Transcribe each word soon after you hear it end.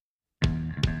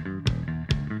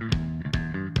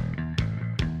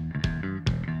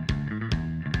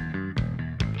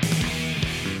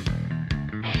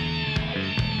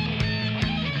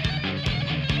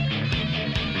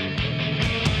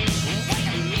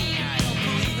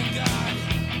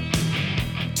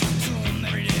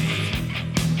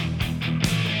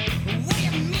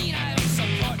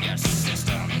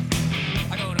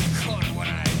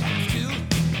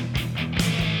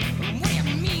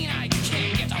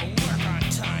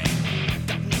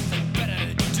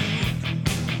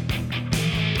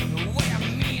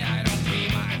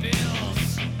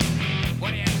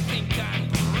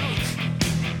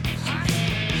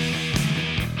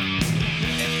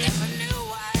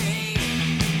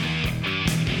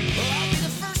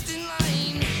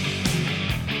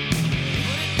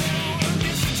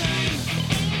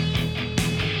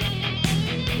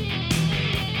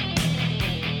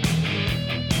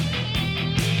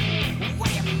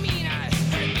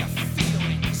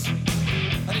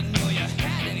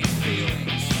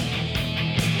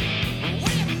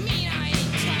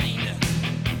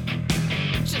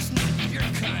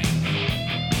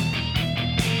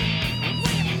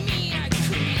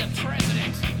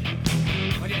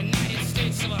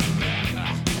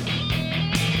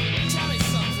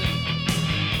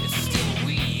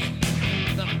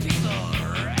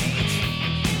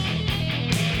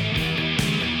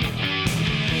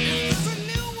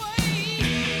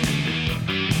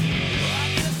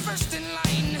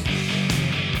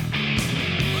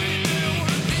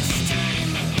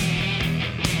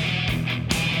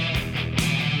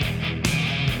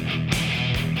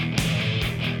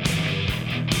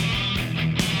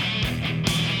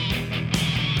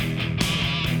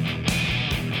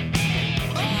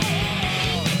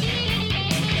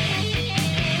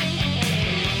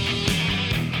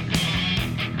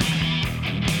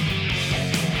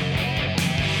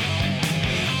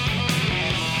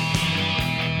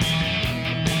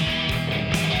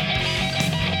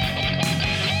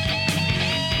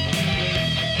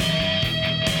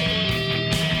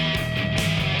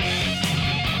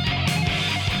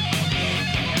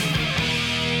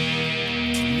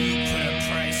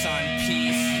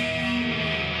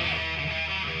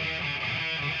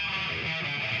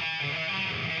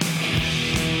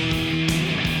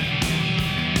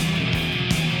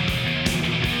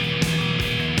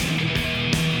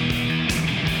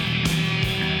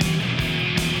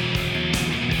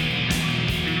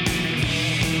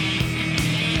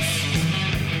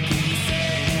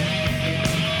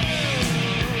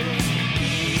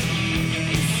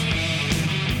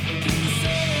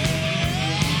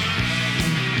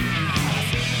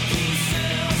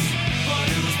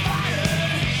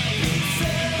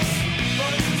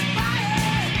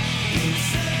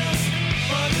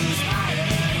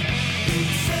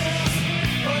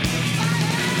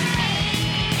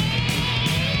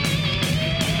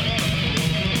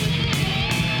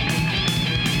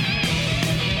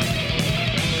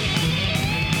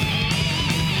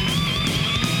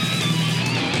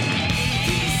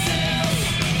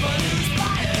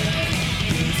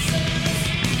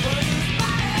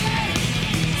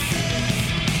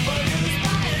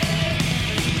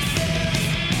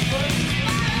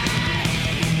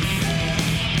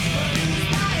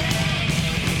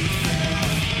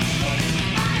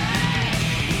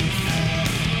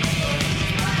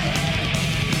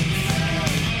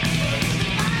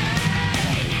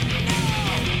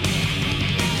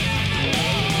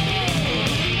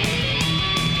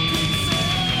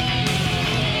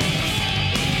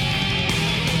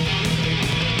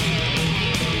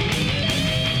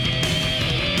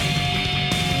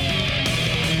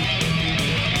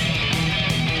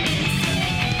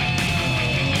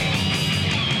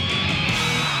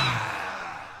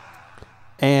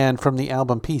And from the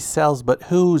album Peace Sells, But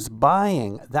Who's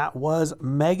Buying? That was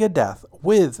Megadeth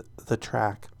with the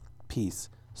track Peace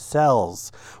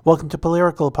Sells. Welcome to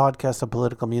Polyrical, a podcast of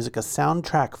political music, a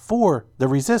soundtrack for the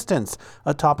resistance,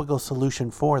 a topical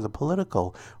solution for the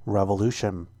political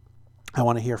revolution. I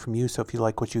want to hear from you, so if you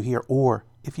like what you hear or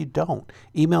if you don't,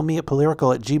 email me at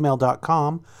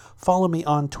polyrical@gmail.com, follow me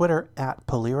on Twitter at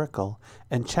Polyrical,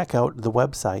 and check out the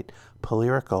website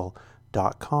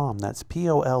polyrical.com. That's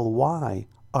POLYRICAL.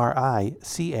 On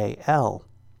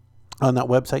that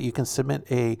website, you can submit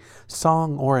a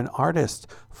song or an artist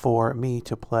for me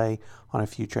to play on a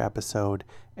future episode,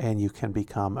 and you can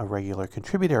become a regular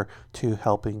contributor to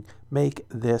helping make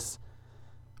this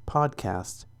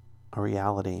podcast a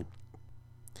reality.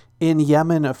 In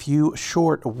Yemen, a few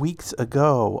short weeks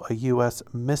ago, a U.S.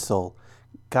 missile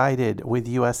guided with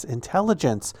U.S.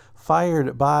 intelligence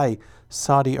fired by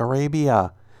Saudi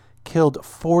Arabia killed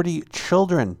 40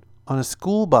 children on a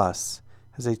school bus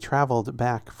as they traveled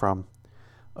back from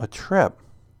a trip.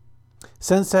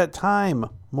 Since that time,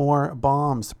 more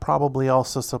bombs, probably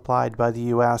also supplied by the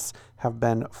U.S., have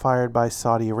been fired by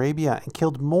Saudi Arabia and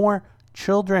killed more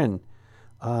children,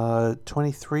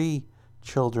 23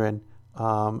 children,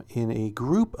 in a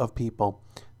group of people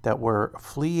that were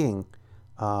fleeing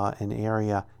an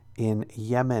area in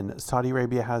Yemen. Saudi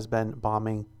Arabia has been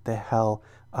bombing the hell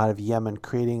out of Yemen,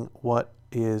 creating what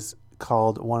is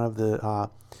called one of the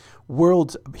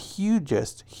world's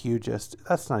hugest,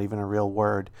 that's not even a real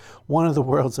word, one of the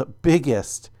world's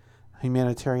biggest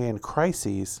humanitarian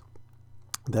crises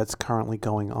that's currently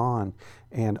going on,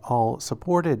 and all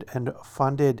supported and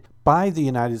funded by the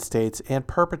United States and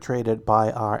perpetrated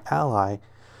by our ally,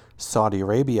 Saudi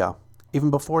Arabia.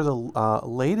 Even before the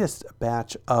latest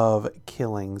batch of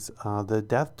killings, the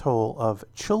death toll of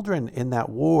children in that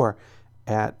war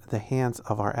at the hands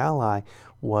of our ally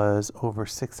was over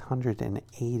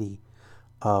 680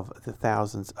 of the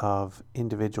thousands of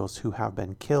individuals who have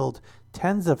been killed,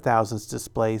 tens of thousands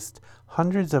displaced,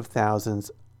 hundreds of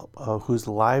thousands whose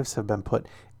lives have been put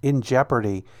in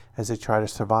jeopardy as they try to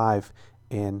survive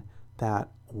in that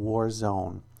war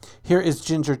zone. Here is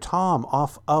Ginger Tom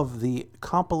off of the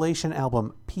compilation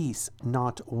album Peace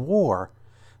Not War.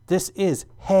 This is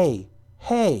Hey,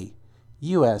 Hey,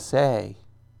 USA.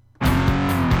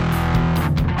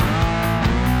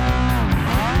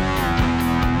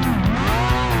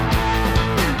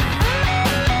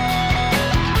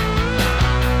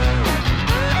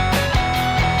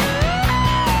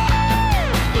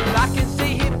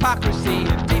 Hypocrisy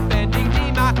of defending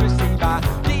democracy by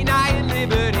denying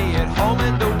liberty at home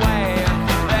and away.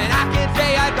 And I can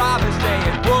say I'd rather stay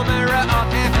at Woomera or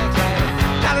Hamilton,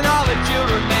 telling all the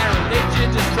children their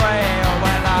religion's astray.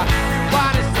 Well, I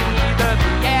wanna see the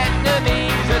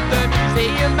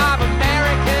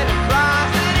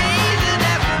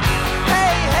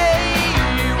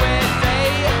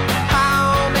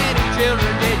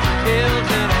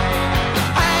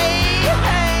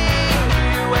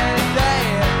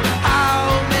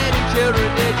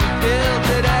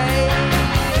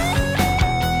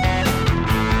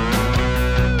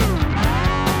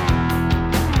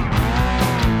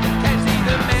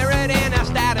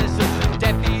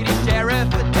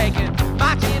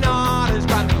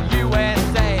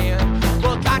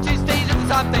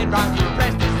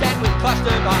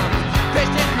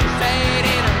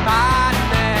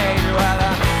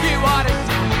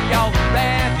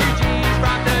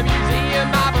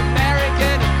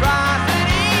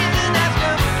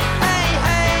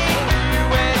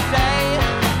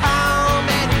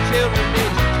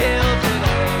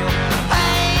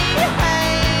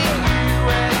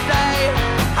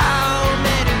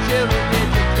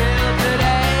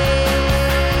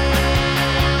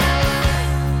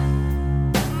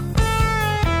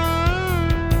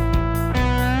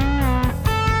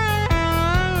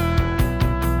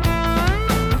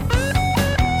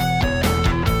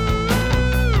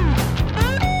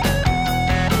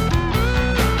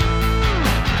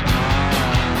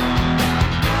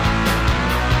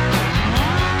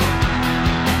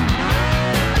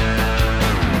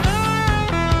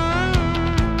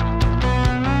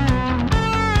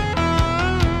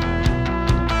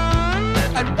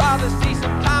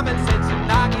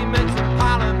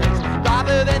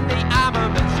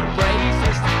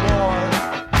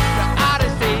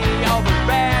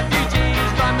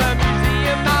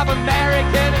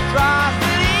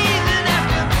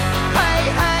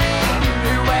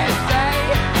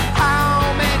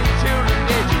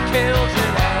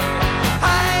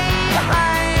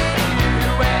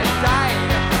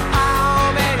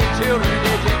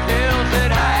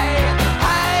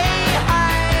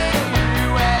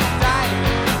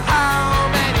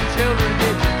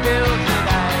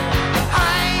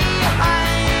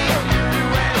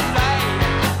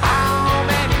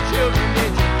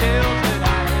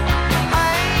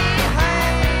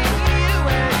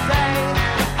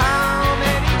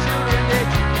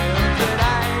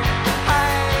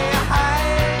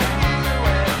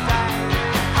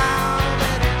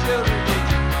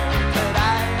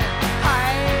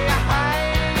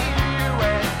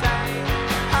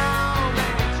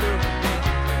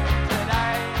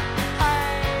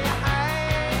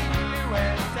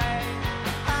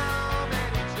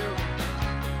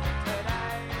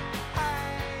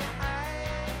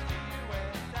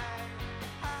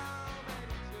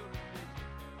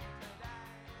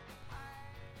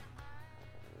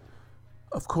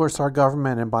Of course, our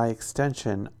government, and by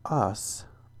extension, us,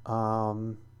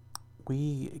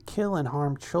 we kill and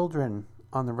harm children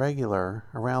on the regular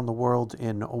around the world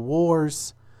in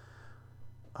wars,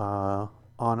 on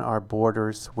our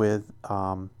borders with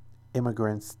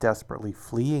immigrants desperately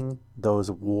fleeing those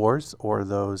wars or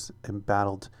those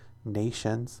embattled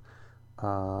nations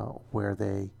where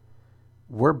they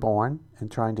were born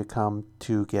and trying to come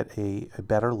to get a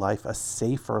better life, a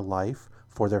safer life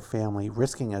for their family,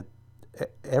 risking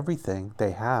everything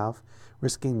they have,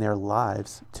 risking their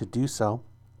lives to do so.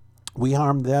 We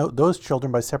harm those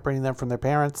children by separating them from their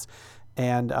parents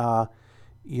and,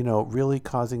 really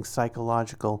causing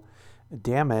psychological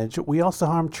damage. We also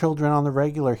harm children on the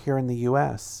regular here in the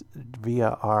U.S.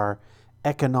 via our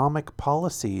economic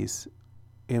policies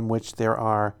in which there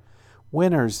are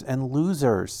winners and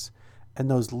losers.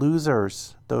 And those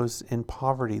losers, those in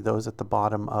poverty, those at the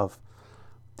bottom of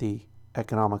the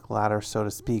economic ladder, so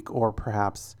to speak, or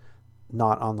perhaps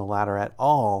not on the ladder at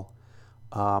all,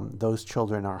 those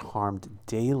children are harmed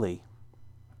daily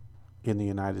in the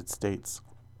United States.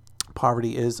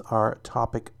 Poverty is our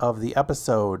topic of the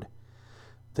episode.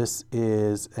 This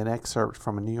is an excerpt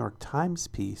from a New York Times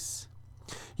piece.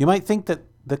 You might think that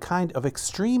the kind of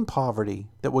extreme poverty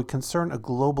that would concern a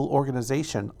global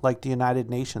organization like the United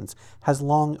Nations has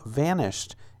long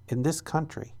vanished in this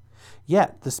country.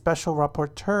 Yet, the Special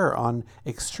Rapporteur on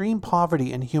Extreme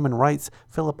Poverty and Human Rights,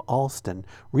 Philip Alston,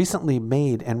 recently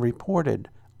made and reported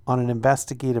on an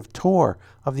investigative tour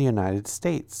of the United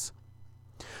States.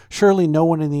 Surely no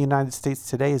one in the United States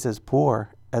today is as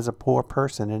poor as a poor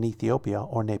person in Ethiopia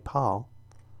or Nepal.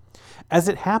 As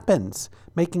it happens,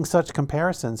 making such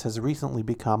comparisons has recently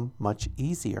become much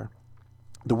easier.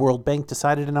 The World Bank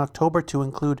decided in October to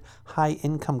include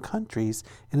high-income countries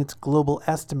in its global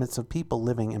estimates of people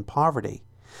living in poverty.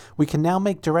 We can now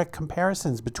make direct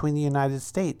comparisons between the United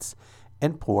States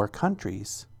and poor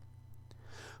countries.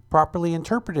 Properly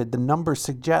interpreted, the numbers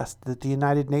suggest that the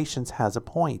United Nations has a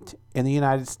point, and the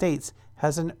United States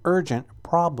has an urgent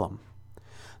problem.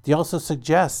 They also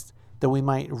suggest that we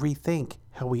might rethink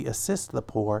how we assist the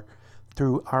poor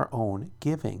through our own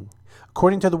giving.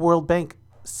 According to the World Bank,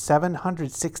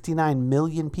 769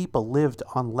 million people lived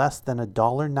on less than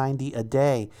 $1.90 a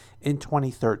day in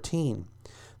 2013.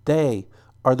 They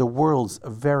are the world's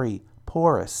very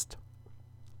poorest.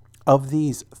 Of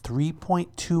these,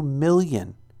 3.2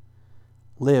 million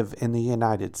live in the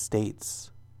United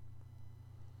States.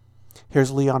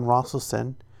 Here's Leon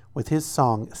Rosselson with his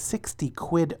song 60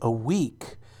 Quid a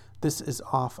Week. This is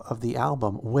off of the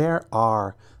album Where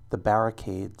Are the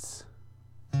Barricades?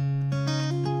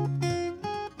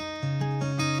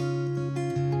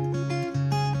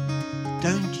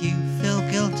 Don't you feel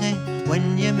guilty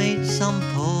when you meet some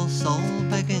poor soul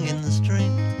begging in the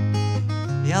street?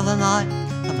 The other night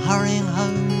I'm hurrying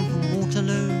home from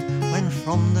Waterloo when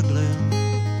from the gloom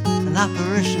an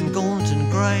apparition gaunt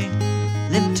and grey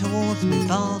limped towards me,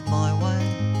 barred my way.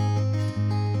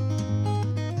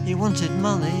 He wanted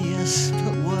money, yes,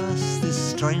 but worse, this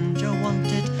stranger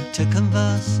wanted to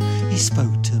converse. He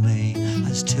spoke to me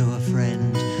as to a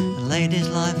friend and laid his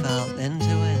life out end to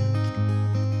end.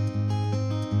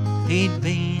 He'd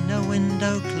been a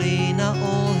window cleaner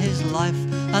all his life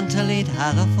until he'd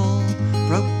had a fall,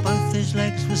 broke both his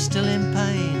legs, was still in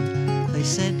pain. They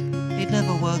said he'd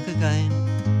never work again.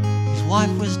 His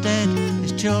wife was dead,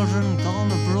 his children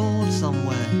gone abroad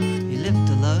somewhere. He lived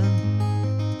alone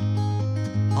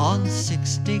on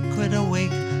 60 quid a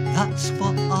week. That's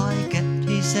what I get,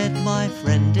 he said, my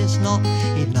friend. It's not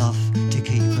enough to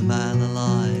keep a man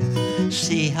alive.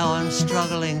 See how I'm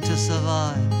struggling to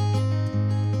survive.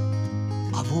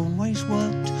 I've always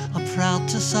worked, I'm proud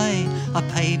to say. I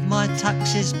paid my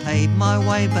taxes, paid my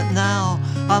way, but now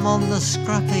I'm on the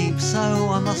scrap heap, so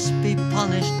I must be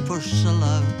punished, pushed so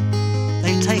low.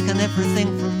 They've taken everything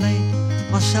from me,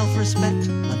 my self-respect,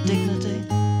 my dignity.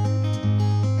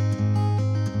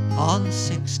 On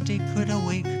 60 quid a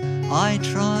week I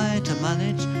try to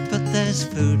manage, but there's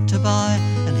food to buy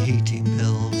and heating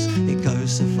bills, it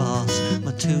goes so fast.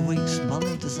 My 2 weeks'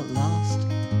 money doesn't last.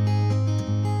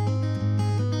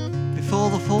 Before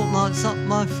the fortnight's up,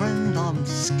 my friend, I'm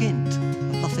skint,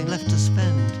 I've nothing left to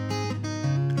spend.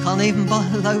 Can't even buy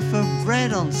a loaf of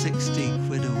bread on 60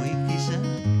 quid a week, he said.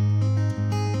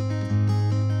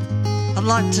 I'd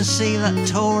like to see that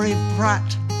Tory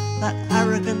brat, that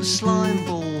arrogant slime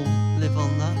ball, live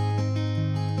on that.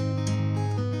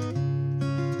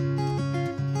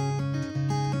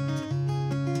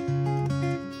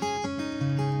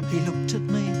 He looked at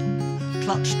me,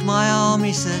 clutched my arm,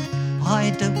 he said,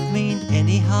 I don't mean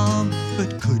any harm,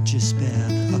 but could you spare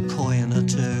a coin or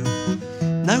two?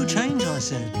 No change, I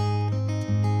said.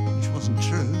 isn't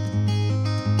true.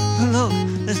 But look,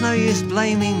 there's no use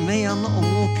blaming me, I'm not a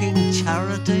walking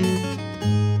charity.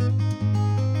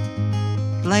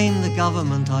 Blame the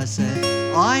government, I said.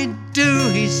 I do,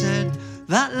 he said.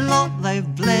 That lot, they've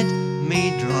bled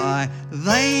me dry.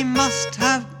 They must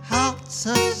have hearts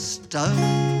of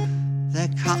stone. Their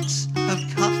cuts have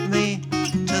cut me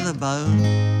to the bone.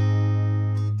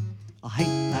 I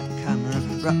hate that camera,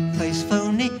 rat-faced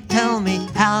phony. Tell me,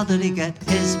 how did he get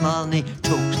his money?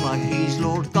 Talks like he's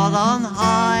Lord God on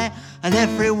high, and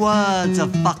every word's a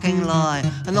fucking lie.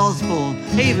 And Osborne,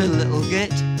 evil little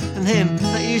git, and him,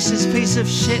 that useless piece of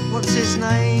shit, what's his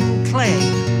name? Clegg.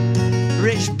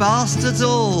 Rich bastards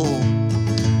all.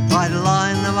 I'd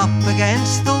line them up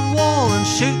against the wall and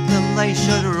shoot them, they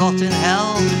should rot in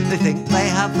hell. They think they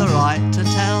have the right to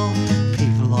tell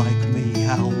people like me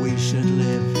how we should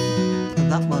live. And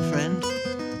that, my friend,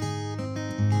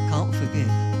 I can't forgive.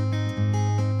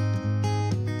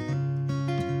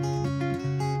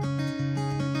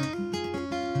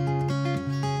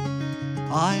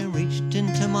 I reached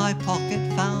into my pocket,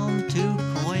 found 2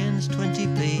 coins,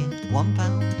 20p,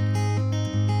 £1.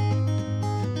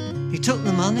 He took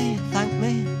the money, thanked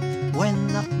me. When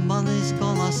that money's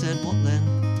gone, I said, what then?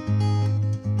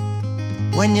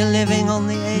 When you're living on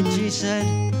the edge, he said,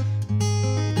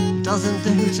 doesn't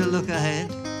do to look ahead.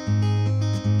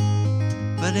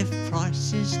 But if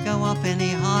prices go up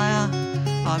any higher,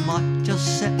 I might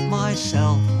just set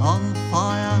myself on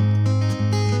fire.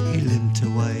 He limped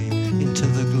away into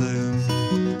the gloom.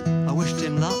 I wished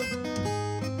him luck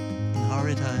and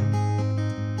hurried home.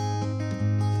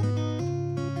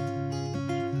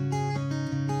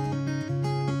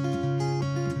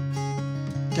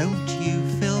 Don't you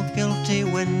feel guilty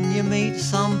when you meet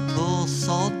some poor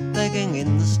sod begging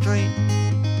in the street?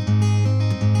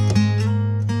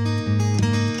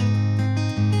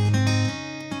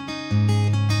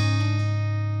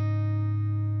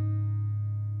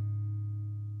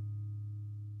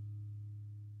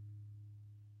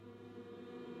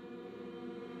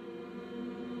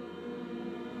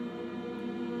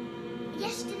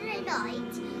 Yesterday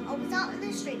night, I was out in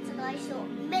the streets and I saw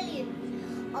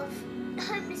millions of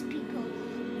homeless people.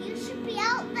 You should be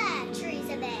out there,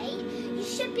 Theresa May. You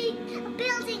should be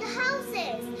building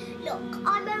houses. Look,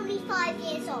 I'm only 5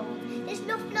 years old. There's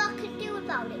nothing I can do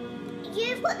about it.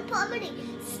 You've got the pot of money.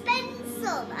 Spend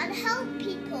some and help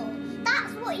people.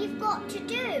 That's what you've got to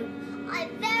do.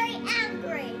 I'm very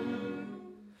angry.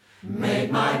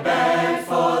 Made my bed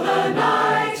for the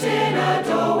night in a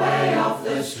doorway off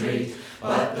the street.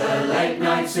 But the late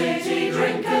night city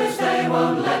drinkers, they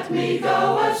won't let me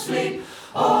go asleep.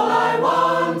 All I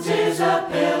want is a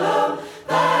pillow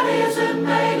that isn't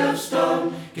made of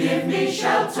stone. Give me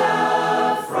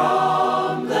shelter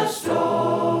from the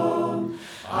storm.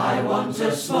 I want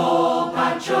a small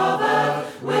patch of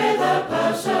earth with a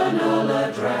personal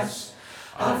address.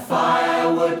 A fire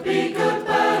would be good,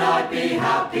 but I'd be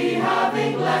happy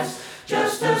having less.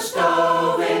 Just a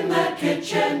stove in the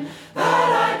kitchen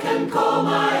that I can call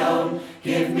my own.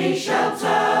 Give me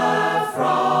shelter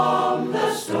from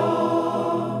the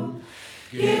storm.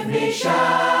 Give me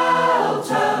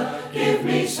shelter, give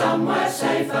me somewhere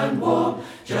safe and warm.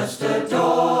 Just a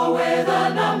door with a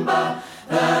number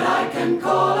that I can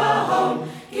call a home.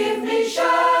 Give me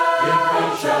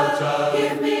shelter,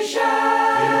 give me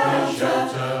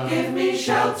shelter, give me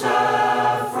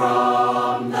shelter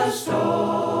from the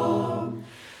storm.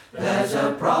 There's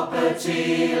a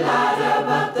property ladder,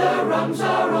 but the rungs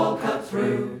are all cut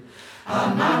through.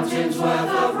 A mountain's worth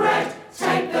of red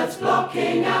tape that's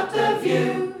blocking out the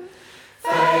view.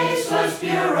 Faceless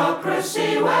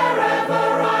bureaucracy,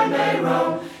 wherever I may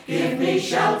roam. Give me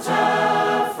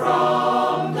shelter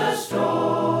from the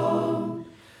storm.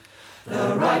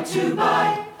 The right to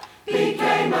buy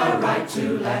became a right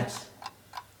to let.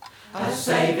 A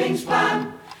savings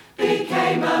plan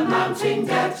became a mounting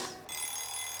debt.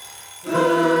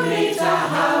 Who needs a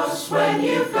house when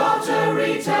you've got a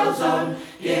retail zone?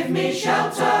 Give me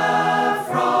shelter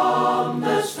from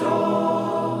the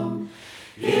storm.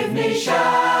 Give me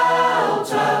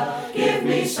shelter, give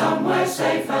me somewhere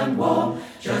safe and warm.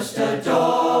 Just a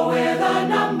door with a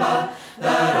number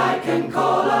that I can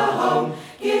call a home.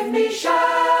 Give me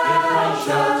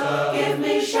shelter, give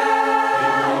me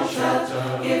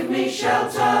shelter, give me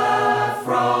shelter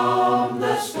from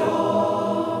the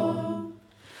storm.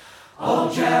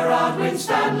 Old Gerard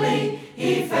Winstanley,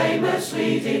 he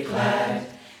famously declared,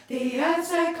 the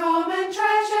earth's a common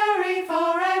treasury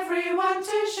for everyone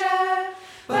to share.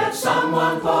 But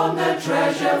someone pawned the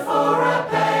treasure for a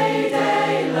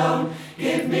payday loan.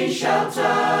 Give me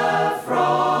shelter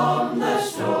from the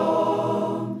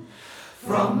storm.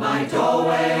 From From my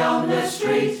doorway on the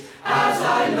street, as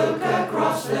I look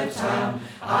across the town,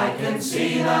 I can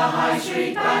see the high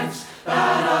street banks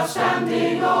that are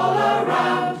standing all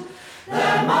around.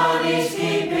 Their money's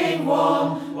keeping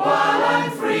warm while I'm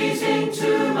freezing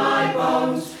to my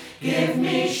bones. Give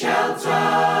me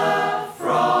shelter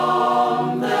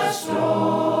from the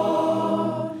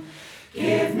storm.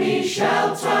 Give me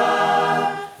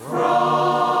shelter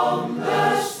from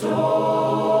the storm.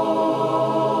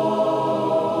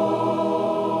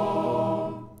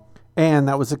 And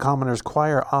that was the Commoners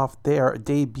Choir off their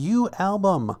debut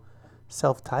album,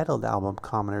 self-titled album,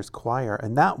 Commoners Choir.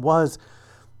 And that was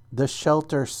the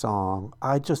Shelter song.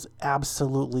 I just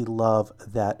absolutely love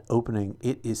that opening.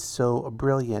 It is so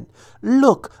brilliant.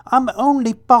 Look, I'm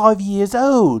only 5 years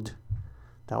old.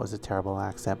 That was a terrible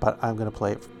accent, but I'm going to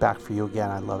play it back for you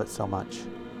again. I love it so much.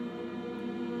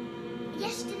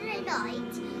 Yesterday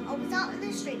night, I was out in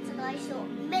the streets and I saw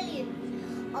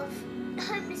millions of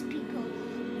homeless people.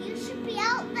 You should be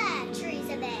out there,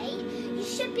 Theresa May. You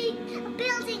should be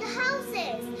building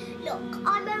houses. Look,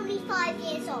 I'm only 5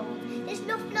 years old. There's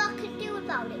nothing I can do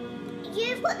about it.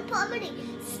 You've got the pot of money.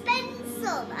 Spend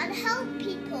some and help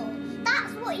people.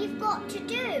 That's what you've got to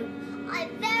do.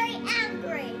 I'm very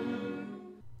angry.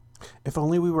 If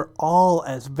only we were all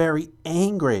as very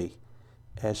angry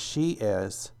as she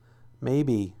is,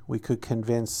 maybe we could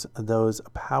convince those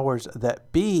powers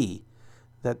that be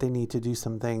that they need to do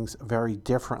some things very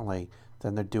differently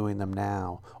than they're doing them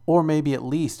now. Or maybe at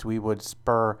least we would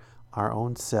spur our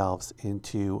own selves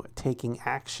into taking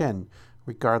action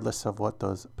regardless of what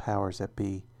those powers that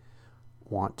be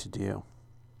want to do.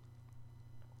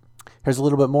 Here's a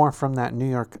little bit more from that New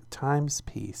York Times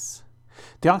piece.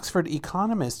 The Oxford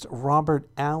economist Robert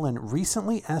Allen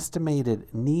recently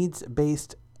estimated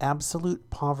needs-based absolute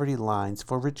poverty lines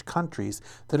for rich countries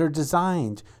that are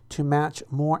designed to match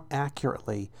more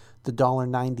accurately the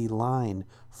 $1.90 line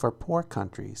for poor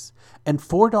countries. And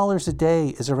 $4 a day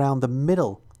is around the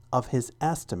middle of his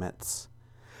estimates.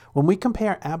 When we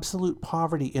compare absolute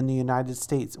poverty in the United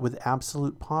States with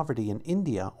absolute poverty in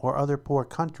India or other poor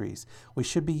countries, we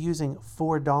should be using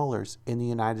 $4 in the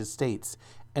United States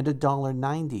and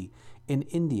 $1.90 in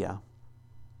India.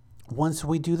 Once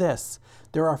we do this,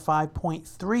 there are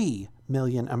 5.3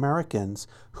 million Americans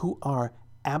who are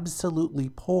absolutely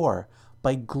poor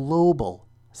by global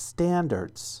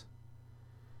standards.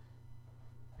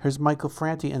 Here's Michael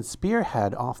Franti and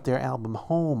Spearhead off their album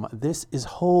Home. This is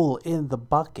Hole in the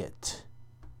Bucket.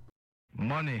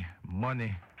 Money,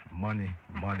 money, money,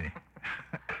 money.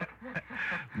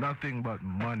 Nothing but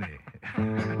money.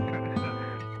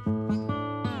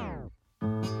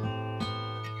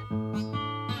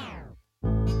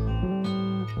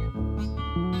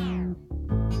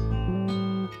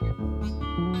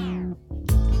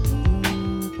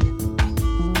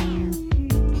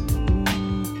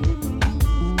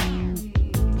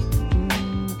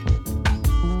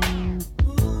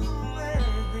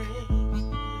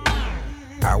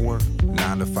 I work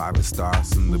 9 to 5 and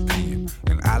stars in the PM.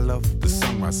 And I love the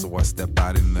sunrise, so I step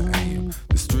out in the AM.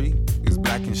 The street is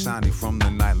black and shiny from the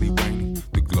nightly raining.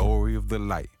 The glory of the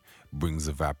light brings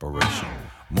evaporation.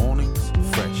 Mornings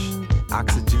fresh,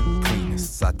 oxygen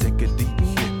cleanest. I take a deep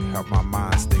hit, help my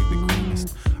mind stay the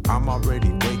greenest. I'm already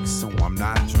awake, so I'm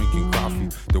not drinking coffee.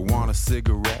 Don't want a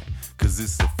cigarette, cause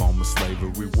it's a form of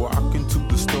slavery. Walk into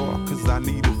the store, cause I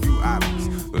need a few items.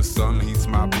 The sun heats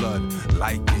my blood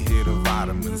like a hit of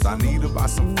vitamins. I need to buy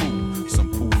some food,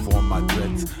 some poo for my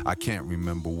dreads. I can't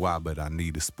remember why, but I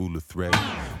need a spool of thread.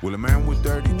 Well, a man with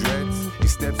dirty dreads, he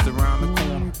steps around the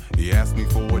corner. He asks me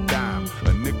for a dime,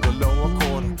 a nickel or a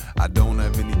quarter. I don't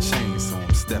have any change, so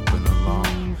I'm stepping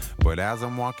along. But as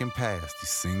I'm walking past, he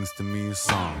sings to me a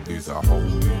song. There's a hole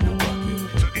in the bucket,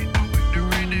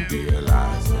 dear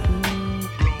Eliza.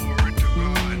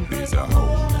 There's a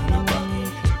hole in the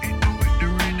bucket,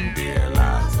 dear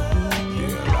Eliza,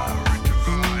 dear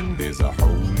Eliza. There's a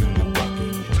hole in the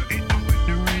bucket,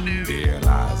 dear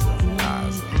Eliza,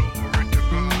 Eliza.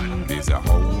 There's a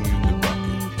hole in the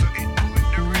bucket,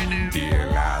 dear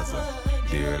Eliza,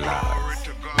 dear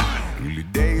Eliza. Well, the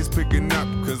day is picking up,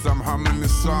 cause I'm humming the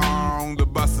song. The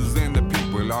buses and the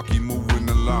people all keep moving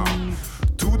along.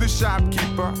 To the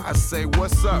shopkeeper, I say,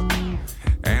 what's up?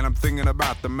 And I'm thinking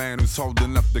about the man who's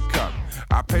holding up the cup.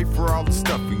 I pay for all the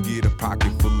stuff and get a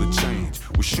pocket full of change.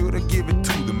 Well, should I give it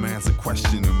to the man's a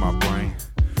question in my brain.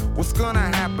 What's gonna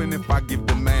happen if I give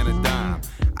the man a dime?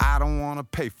 I don't want gonna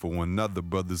pay for another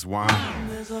brother's wine?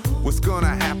 What's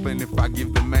gonna happen if I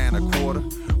give the man a quarter?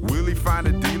 Will he find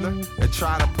a dealer and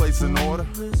try to place an order?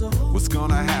 What's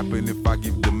gonna happen if I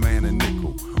give the man a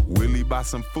nickel? Will he buy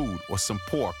some food or some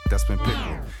pork that's been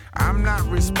pickled? I'm not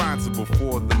responsible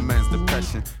for the man's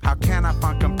depression. How can I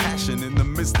find compassion in the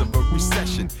midst of a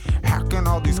recession? How can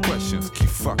all these questions keep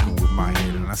fucking with my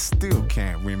head? And I still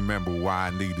can't remember why I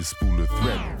need a spool of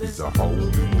thread. There's a hole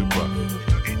in the bucket.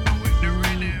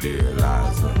 Dear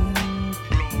Eliza.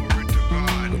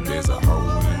 But there's a hole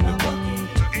in the bucket.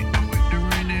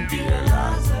 Dear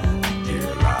Eliza. Dear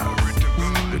Eliza.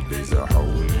 But there's a hole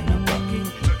in the bucket.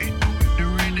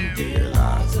 Dear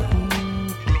Eliza.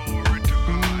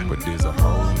 But there's a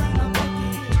hole in the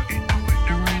bucket.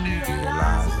 Dear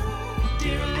Eliza.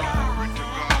 Dear Eliza.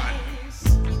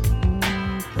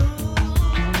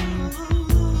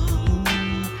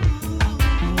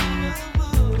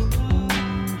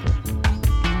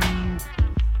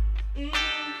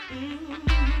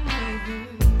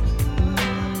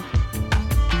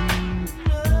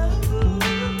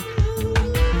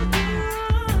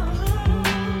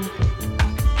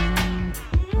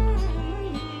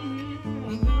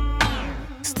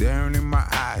 Staring in my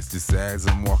eyes just as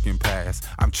I'm walking past.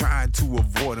 I'm trying to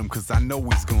avoid him cause I know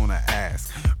he's gonna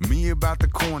ask me about the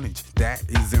coinage that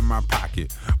is in my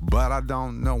pocket, but I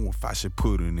don't know if I should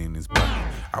put it in his bucket.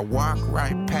 I walk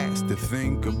right past to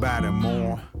think about it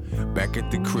more. Back at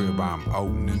the crib, I'm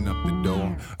opening up the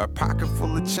door. A pocket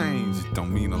full of change, it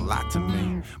don't mean a lot to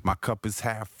me. My cup is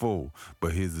half full,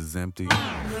 but his is empty.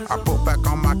 I put back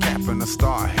on my cap and I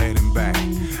start heading back.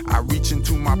 I reach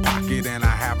into my pocket and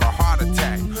I have a heart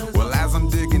attack. Well, as I'm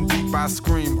digging deep, I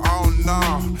scream, oh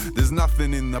no, there's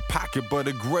nothing in the pocket but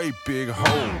a great big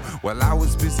hole. Well, I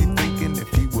was busy thinking if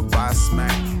he would buy a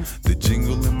smack. The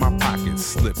jingle in my pocket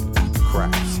slipped through the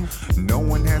cracks. No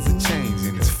one has a change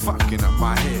and it's fucking up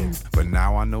my head. But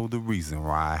now I know the reason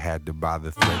why I had to buy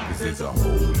the thread. Cause there's a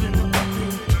hole in the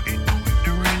bucket.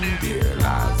 Dear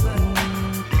Eliza.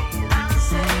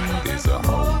 There's a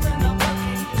hole in the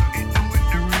bucket.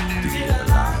 Dear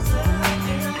Eliza.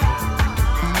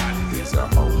 There's a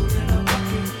hole in the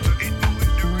bucket.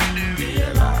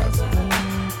 Dear Eliza.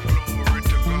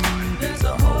 There's a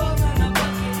hole in the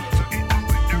bucket.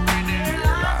 Dear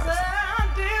Eliza.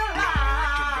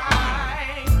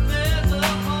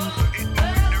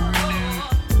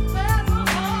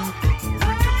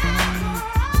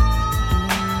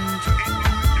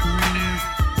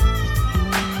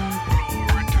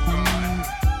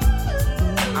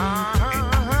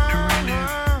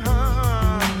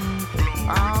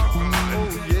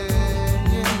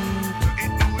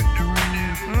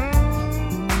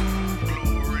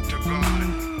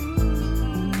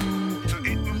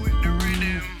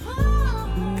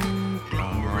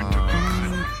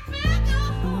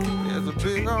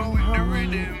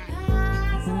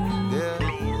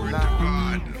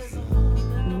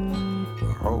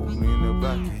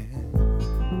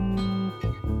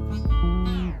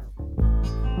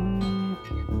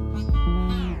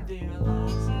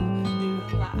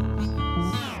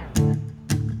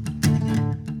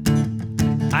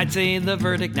 I'd say the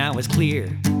verdict now is clear.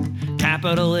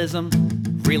 Capitalism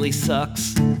really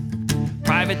sucks.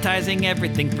 Privatizing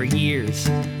everything for years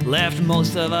left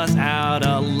most of us out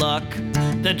of luck.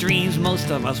 The dreams most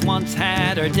of us once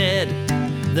had are dead.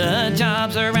 The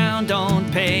jobs around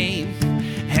don't pay.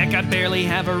 Heck, I barely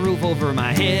have a roof over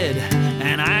my head.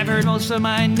 And I've heard most of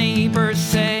my neighbors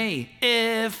say,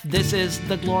 if this is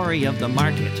the glory of the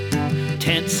market,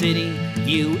 Tent City,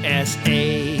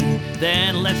 USA,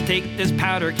 then let's take this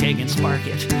powder keg and spark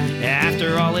it.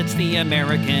 After all, it's the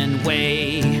American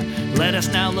way. Let us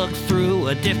now look through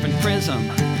a different prism.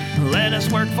 Let us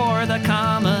work for the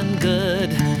common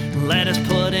good. Let us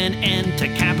put an end to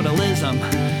capitalism.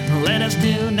 Let us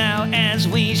do now as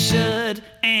we should.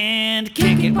 And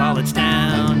kick it while it's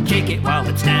down. Kick it while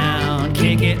it's down.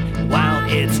 Kick it while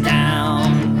it's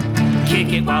down.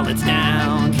 Kick it while it's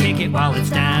down. Kick it while it's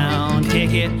down.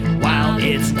 Kick it while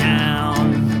it's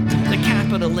down. The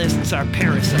capitalists are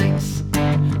parasites,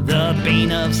 the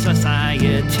bane of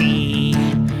society.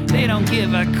 They don't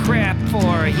give a crap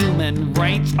for human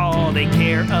rights. All they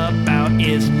care about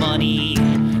is money.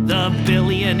 The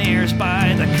billionaires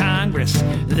buy the Congress,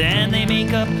 then they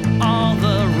make up all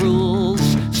the rules.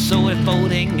 So if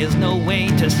voting is no way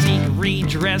to seek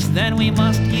redress, then we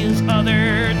must use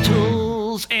other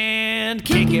tools. And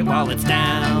kick it while it's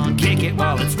down. Kick it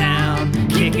while it's down.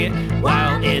 Kick it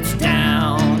while it's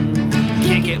down.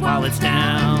 Kick it while it's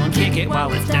down. Kick it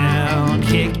while it's down.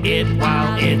 Kick it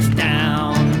while it's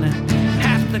down.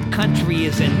 Half the country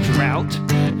is in drought,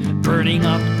 burning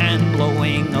up and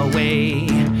blowing away.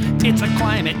 It's a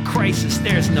climate crisis,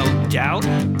 there's no doubt.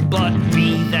 But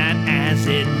be that as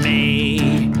it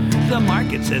may, the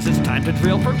market says it's time to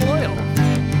drill for oil.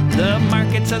 The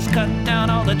market says cut down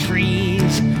all the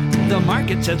trees. The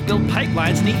market says build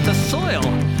pipelines neath the soil.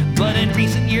 But in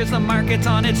recent years the market's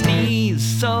on its knees.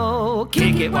 So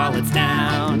kick it while it's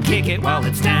down, kick it while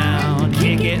it's down,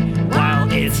 kick it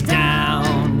while it's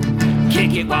down.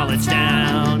 Kick it while it's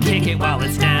down, kick it while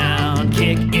it's down,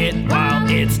 kick it while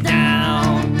it's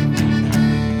down.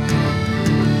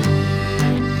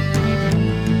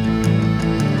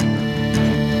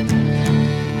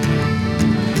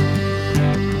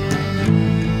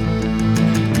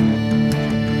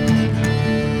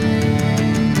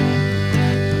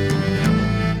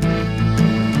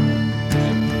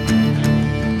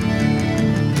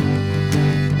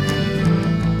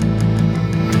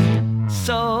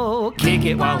 So kick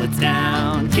it while it's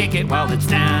down, kick it while it's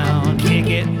down, kick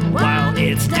it while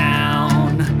it's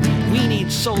down. We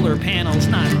need solar panels,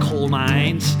 not coal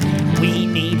mines. We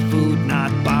need food,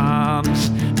 not bombs.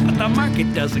 But the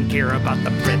market doesn't care about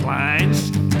the bread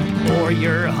lines or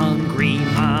your hungry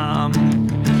mom.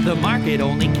 The market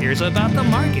only cares about the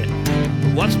market.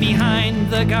 What's behind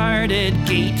the guarded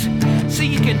gate? So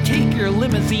you can take your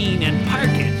limousine and park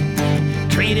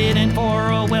it. Trade it in for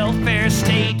a welfare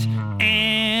state.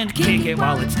 And kick it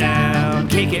while it's down,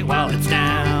 kick it while it's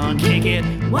down, kick it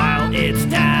while it's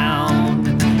down.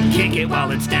 Kick it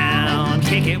while it's down,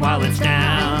 kick it while it's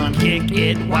down, kick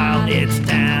it while it's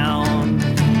down.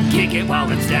 Kick it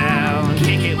while it's down,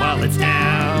 kick it while it's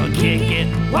down, kick it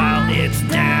while it's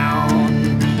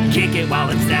down. Kick it while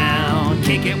it's down,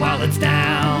 kick it while it's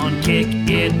down, kick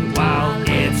it while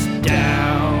it's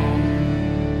down.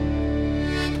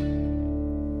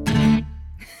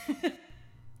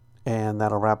 And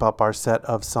that'll wrap up our set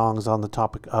of songs on the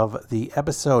topic of the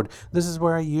episode. This is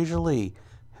where I usually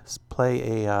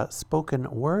play a spoken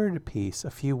word piece, a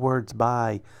few words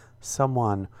by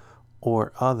someone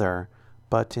or other.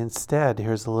 But instead,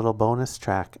 here's a little bonus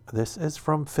track. This is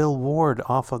from Phil Ward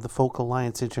off of the Folk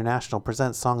Alliance International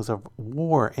Presents Songs of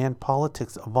War and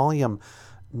Politics, volume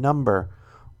number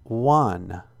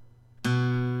 1.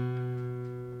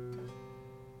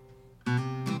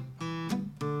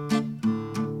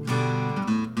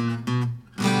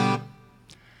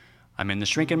 I'm in the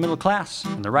shrinking middle class,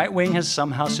 and the right wing has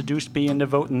somehow seduced me into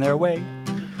voting their way.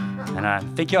 And I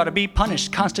think you ought to be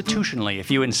punished constitutionally if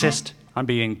you insist on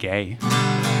being gay.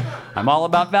 I'm all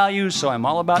about values, so I'm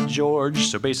all about George,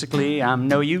 so basically I'm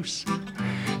no use.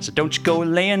 So don't you go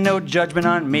laying no judgment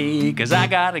on me, 'cause I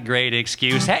got a great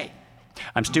excuse. Hey,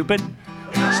 I'm stupid,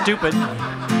 stupid,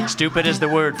 stupid is the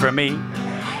word for me.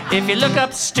 If you look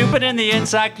up stupid in the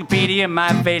encyclopedia,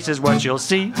 my face is what you'll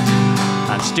see.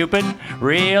 I'm stupid,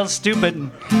 real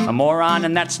stupid, a moron,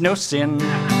 and that's no sin.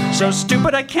 So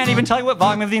stupid I can't even tell you what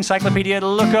volume of the encyclopedia to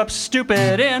look up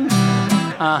stupid in.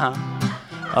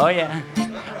 Oh yeah,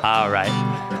 alright.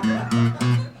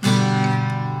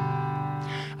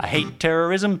 I hate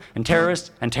terrorism and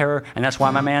terrorists and terror, and that's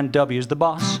why my man W's the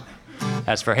boss.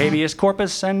 As for habeas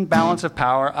corpus and balance of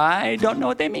power, I don't know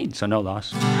what they mean, so no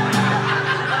loss.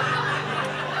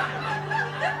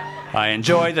 I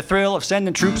enjoy the thrill of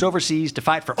sending troops overseas to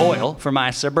fight for oil for my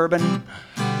suburban.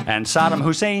 And Saddam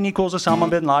Hussein equals Osama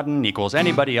bin Laden equals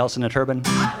anybody else in a turban.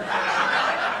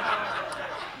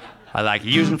 I like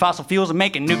using fossil fuels and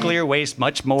making nuclear waste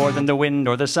much more than the wind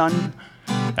or the sun.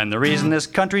 And the reason this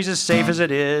country's as safe as it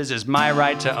is my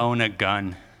right to own a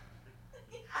gun.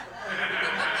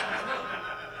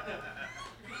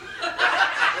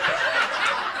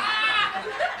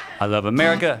 I love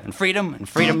America and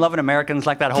freedom-loving Americans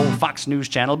like that whole Fox News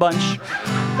Channel bunch.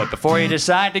 But before you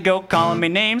decide to go calling me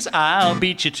names, I'll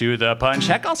beat you to the punch.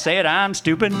 Heck, I'll say it, I'm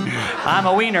stupid. I'm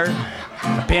a wiener.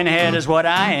 A pinhead is what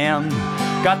I am.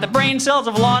 Got the brain cells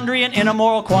of laundry and in a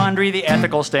moral quandary, the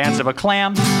ethical stance of a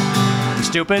clam. I'm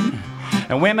stupid,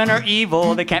 and women are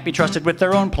evil. They can't be trusted with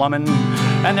their own plumbing.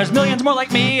 And there's millions more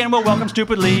like me, and we'll welcome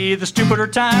stupidly. The stupider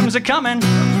times are coming.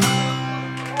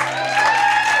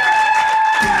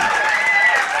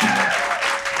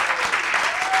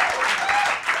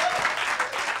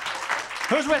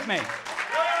 Who's with me?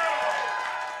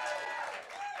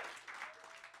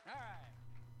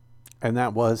 And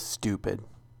that was Stupid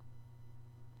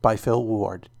by Phil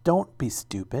Ward. Don't be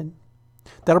stupid.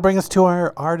 That'll bring us to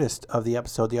our artist of the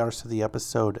episode. The artist of the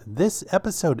episode. This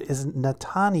episode is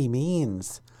Natani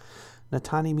Means.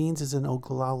 Natani Means is an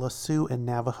Oglala Sioux and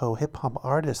Navajo hip-hop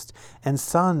artist and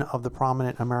son of the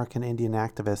prominent American Indian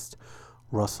activist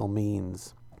Russell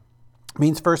Means.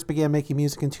 Means first began making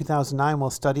music in 2009 while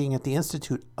studying at the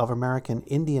Institute of American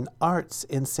Indian Arts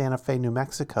in Santa Fe, New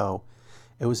Mexico.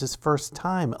 It was his first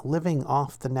time living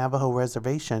off the Navajo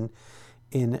reservation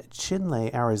in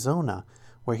Chinle, Arizona,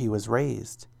 where he was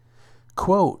raised.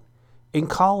 Quote, "In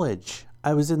college,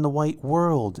 I was in the white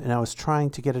world and I was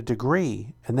trying to get a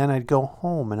degree, and then I'd go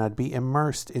home and I'd be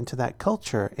immersed into that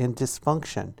culture and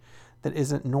dysfunction that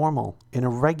isn't normal in a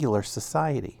regular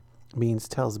society," Means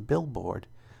tells Billboard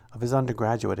of his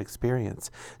undergraduate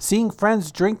experience. Seeing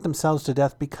friends drink themselves to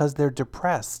death because they're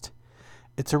depressed.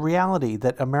 It's a reality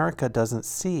that America doesn't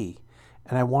see,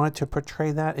 and I wanted to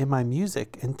portray that in my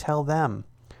music and tell them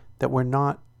that we're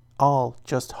not all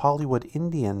just Hollywood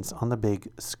Indians on the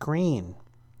big screen.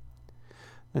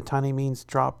 Natani Means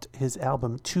dropped his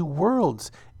album Two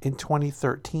Worlds in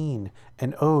 2013,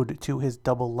 an ode to his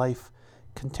double life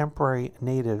contemporary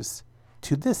natives.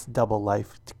 To this double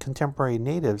life, contemporary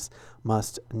natives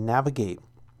must navigate.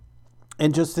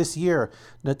 And just this year,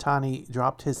 Natani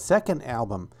dropped his second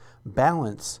album,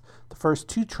 Balance. The first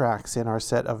two tracks in our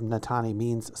set of Natani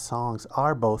Means songs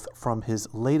are both from his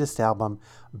latest album,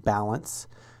 Balance.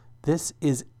 This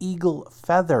is Eagle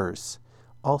Feathers,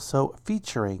 also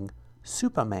featuring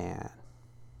Superman.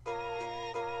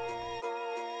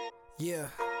 Yeah.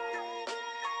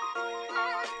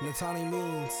 Natani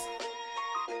Means.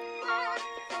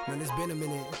 Man, it's been a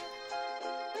minute.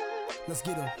 Let's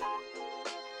get him.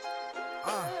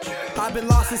 I've been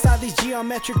lost inside these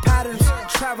geometric patterns,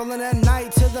 traveling at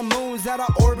night to the moons that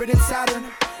are orbiting Saturn,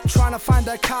 trying to find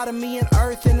dichotomy in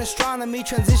Earth and astronomy,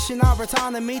 transition our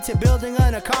autonomy to building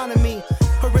an economy.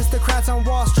 Aristocrats on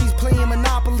Wall Street playing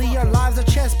Monopoly, our lives are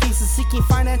chess pieces seeking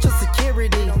financial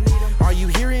security. Are you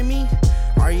hearing me?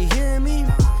 Are you hearing me?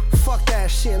 Fuck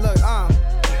that shit, look,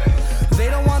 they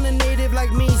don't want a native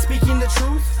like me speaking the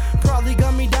truth. Probably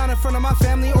gun me down in front of my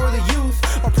family or the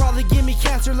youth, or probably give me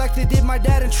cancer like they did my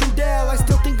dad and Trudell. I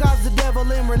still think God's the devil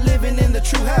and we're living in the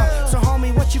true hell. So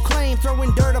homie, what you claim,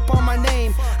 throwing dirt up on my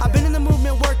name. I've been in the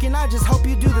movement working, I just hope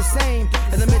you do the same.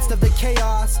 In the midst of the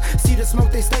chaos, see the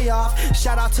smoke, they stay off.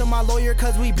 Shout out to my lawyer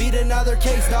cause we beat another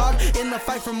case, dog. In the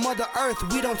fight for Mother Earth,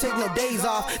 we don't take no days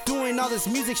off. Doing all this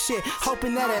music shit,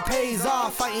 hoping that it pays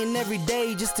off. Fighting every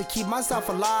day just to keep myself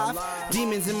alive.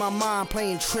 Demons in my mind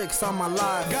playing tricks on my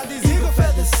life. Got these eagle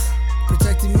feathers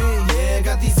protecting me. Yeah,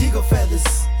 got these eagle feathers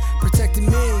protecting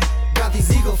me. Got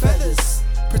these eagle feathers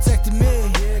protecting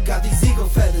me. Yeah, got these eagle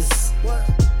feathers. What?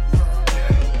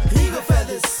 Eagle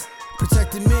feathers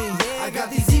protecting me. Yeah, I got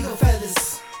these eagle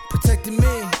feathers protecting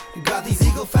me. Got these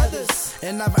eagle feathers,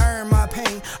 and I've earned my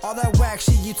pain. All that whack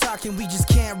shit you talking, we just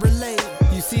can't relate.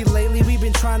 You see, lately we've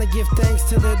been trying to give thanks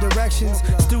to the directions.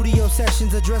 Studio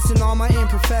sessions addressing all my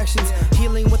imperfections.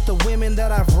 Healing with the women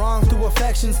that I've wronged through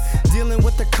affections. Dealing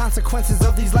with the consequences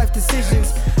of these life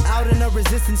decisions. Out in a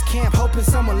resistance camp, hoping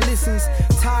someone listens.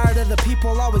 Tired of the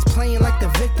people always playing like the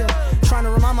victim. Trying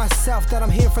to remind myself that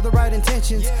I'm here for the right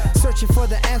intentions. Searching for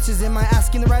the answers, am I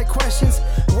asking the right questions?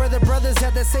 Where the brothers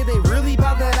at that say they really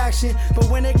about that action, but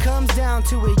when it comes down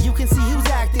to it, you can see who's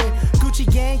acting. Gucci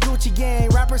gang,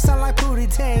 rappers sound like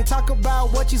Pootie Tang. Talk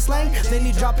about what you slang, then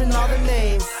you dropping all the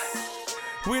names.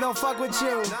 We don't fuck with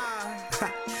you.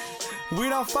 We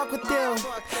don't fuck with you.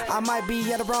 I might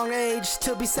be at the wrong age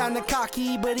to be sounding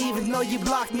cocky, but even though you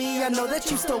block me, I know that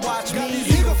you still watch me. Got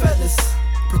these eagle feathers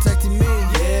protecting me.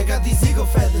 Yeah, got these eagle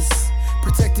feathers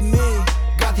protecting me.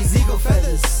 Got these eagle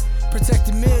feathers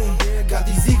protecting me. Yeah, got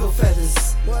these eagle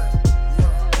feathers. What?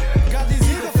 Got these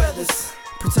eagle feathers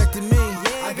protecting me.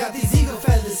 Yeah, I got these eagle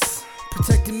feathers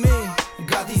protecting me.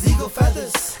 Got these eagle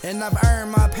feathers, and I've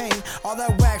earned my pain. All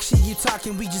that whack shit you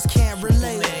talking, we just can't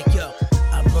relate.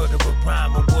 I murder a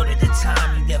rhyme, a word at a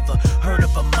time. You never heard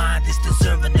of a mind that's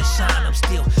deserving to shine. I'm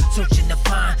still searching to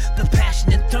find the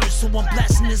passion and thirst, so I'm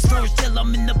blasting this verse till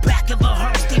I'm in the back of a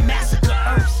hearse. They massacre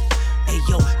Earth.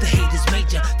 Ayo, the hate is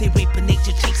major. They raping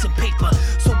nature, chasing paper.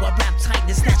 So I rap tight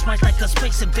and snatch mics like a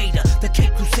space invader. The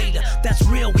Cape Crusader, that's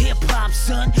real hip-hop,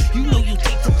 son. You know you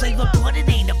take the flavor, but it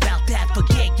ain't about that.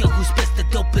 Forget yo who spits the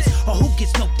dopest or who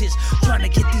gets noticed. Trying to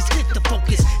get these kids to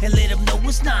focus and let them know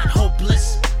it's not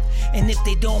hopeless. And if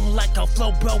they don't like our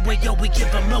flow, bro, well, yo, we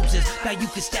give them roses. Now you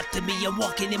can step to me, I'm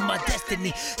walking in my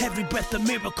destiny. Every breath a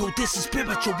miracle, this is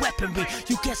spiritual weaponry.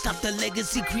 You can't stop the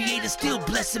legacy, creator still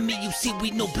blessing me. You see,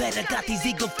 we know better, got these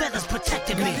eagle feathers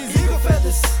protecting me. Got these eagle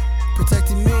feathers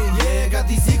protecting me. Yeah, got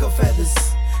these eagle feathers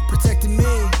protecting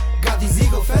me. Got these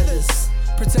eagle feathers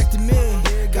protecting me.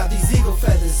 Yeah, got these eagle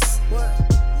feathers. What?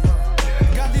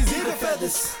 Got these eagle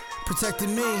feathers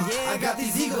protecting me. Yeah, I got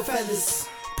these eagle feathers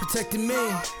protecting me.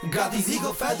 Got these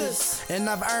eagle feathers, and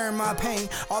I've earned my pain.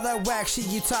 All that whack shit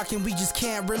you talking, we just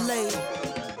can't relate.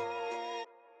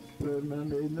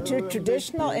 To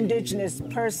traditional indigenous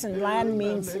person, land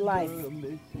means life.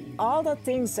 all the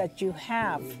things that you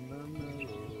have,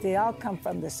 they all come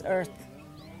from this earth.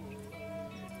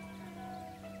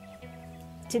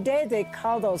 Today they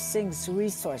call those things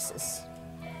resources.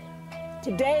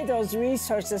 Today those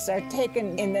resources are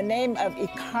taken in the name of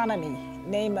economy,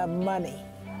 name of money.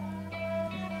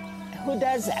 Who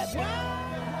does that?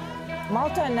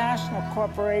 Multinational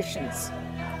corporations.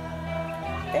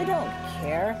 They don't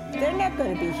care. They're not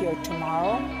going to be here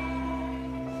tomorrow.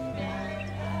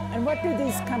 And what do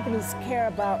these companies care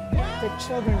about the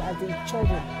children of these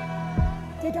children?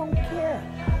 They don't care,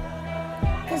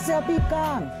 because they'll be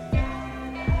gone.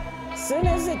 As soon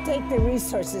as they take the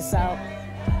resources out,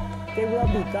 they will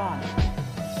be gone.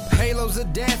 Halos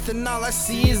of death and all I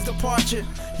see is departure.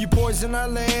 You poison our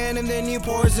land and then you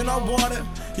poison our water.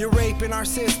 You're raping our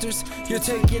sisters, you're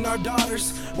taking our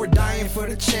daughters. We're dying for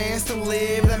the chance to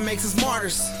live, that makes us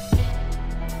martyrs.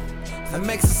 That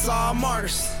makes us all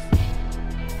martyrs.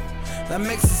 That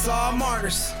makes us all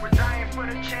martyrs. We're dying for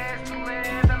the chance to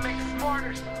live, that makes us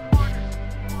martyrs.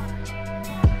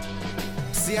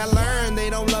 See, I learned they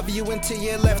don't love you until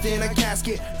you're left in a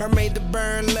casket or made to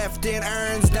burn, left in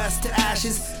urns, dust to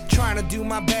ashes. Trying to do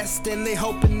my best and they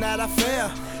hoping that I fail.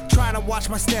 Trying to watch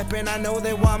my step and I know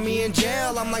they want me in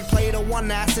jail. I'm like Plato on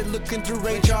acid looking through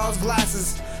Ray Charles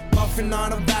glasses. Puffing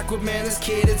on a backward man, this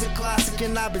kid is a classic.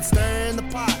 And I've been stirring the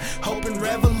pot, hoping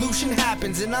revolution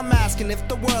happens. And I'm asking if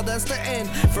the world has to end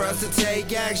for us to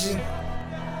take action.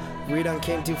 We done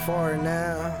came too far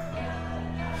now.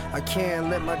 I can't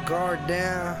let my guard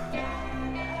down.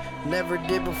 Never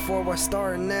did before, why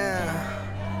start now?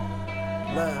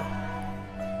 Love.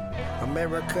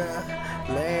 America,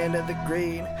 land of the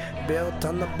great, built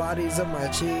on the bodies of my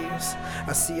chiefs.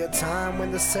 I see a time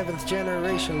when the 7th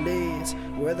generation leads.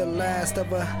 We're the last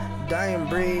of a dying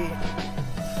breed.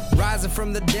 Rising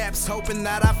from the depths, hoping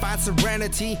that I find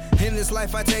serenity. In this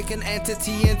life I take an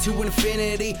entity into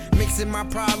infinity, mixing my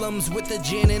problems with the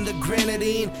gin and the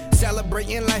grenadine.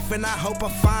 Celebrating life and I hope I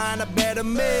find a better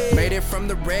me. Made it from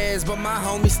the reds, but my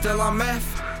homie's still on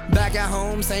meth. Back at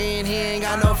home saying he ain't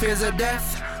got no fears of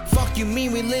death. Fuck you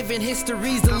mean we live in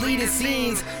history's deleted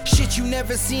scenes. Shit you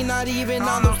never seen, not even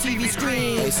on those TV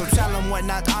screens. Hey, so tell them what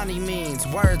Natani means,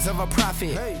 words of a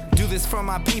prophet. Do this for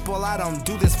my people, I don't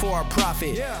do this for a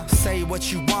profit. Say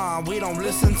what you want, we don't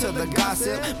listen to the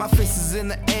gossip. My fist is in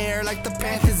the air like the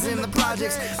Panthers in the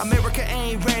projects. America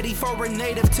ain't ready for a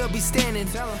native to be standing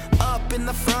up in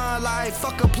the front like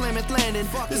fuck a Plymouth Landing.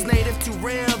 This native too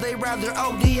real, they rather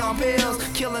OD on pills.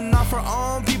 Killing off our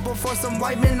own people for some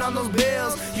white men on those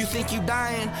bills. You think you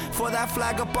dying for that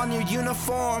flag up on your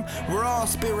uniform? We're all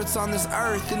spirits on this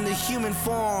earth in the human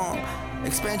form.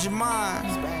 Expand your mind.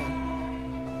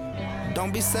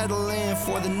 Don't be settling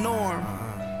for the norm.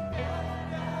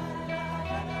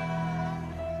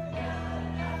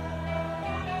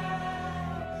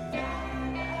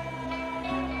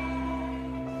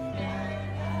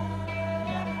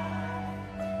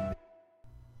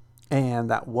 And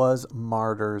that was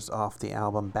Martyrs off the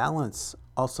album Balance,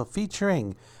 also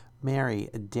featuring Mary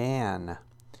Dan.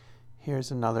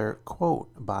 Here's another quote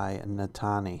by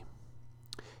Natani.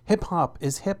 Hip-hop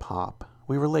is hip-hop.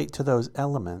 We relate to those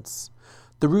elements.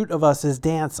 The root of us is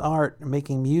dance, art,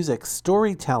 making music,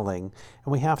 storytelling,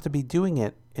 and we have to be doing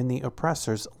it in the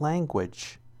oppressor's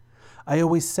language. I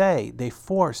always say they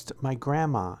forced my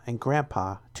grandma and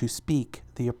grandpa to speak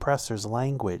the oppressor's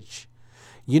language.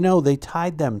 You know, they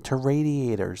tied them to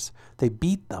radiators. They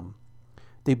beat them.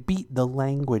 They beat the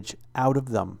language out of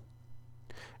them.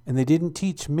 And they didn't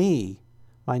teach me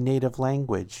my native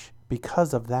language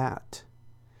because of that.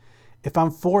 If I'm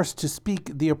forced to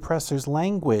speak the oppressor's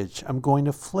language, I'm going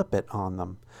to flip it on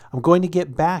them. I'm going to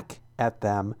get back at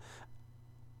them,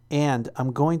 and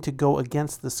I'm going to go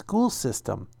against the school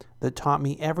system that taught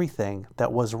me everything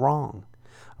that was wrong.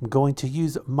 I'm going to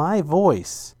use my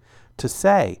voice to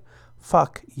say,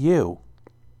 fuck you.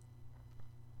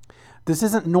 This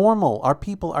isn't normal. Our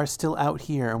people are still out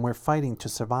here and we're fighting to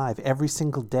survive every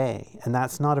single day. And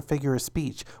that's not a figure of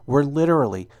speech. We're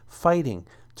literally fighting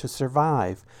to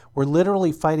survive. We're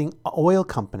literally fighting oil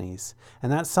companies.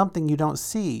 And that's something you don't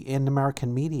see in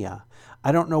American media.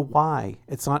 I don't know why.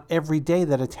 It's not every day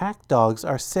that attack dogs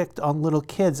are sicked on little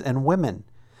kids and women.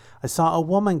 I saw a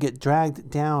woman get dragged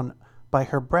down by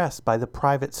her breast by the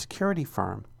private security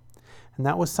firm. And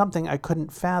that was something I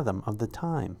couldn't fathom of the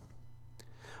time.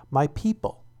 My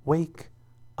people, wake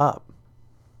up.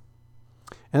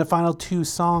 And the final two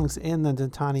songs in the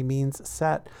Natani Means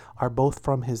set are both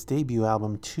from his debut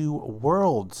album, Two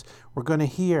Worlds. We're going to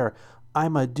hear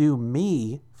I'ma Do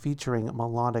Me featuring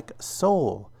Melodic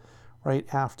Soul right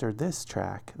after this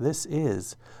track. This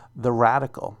is The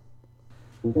Radical.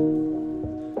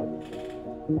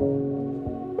 Yeah.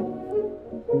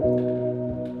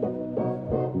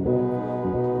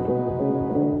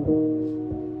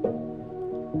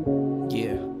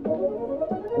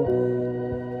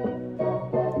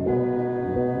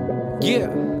 Yeah.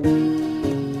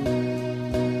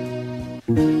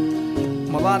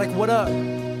 Melodic, what up?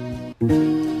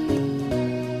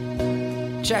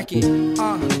 Check it.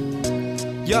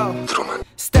 Yo.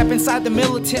 Step inside the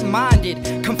militant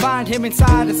minded. Confined him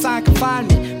inside assigned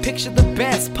confinement. Picture the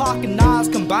best, Pac and Nas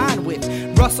combined with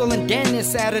Russell and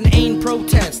Dennis at an AIM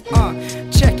protest.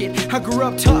 Check it. I grew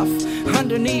up tough.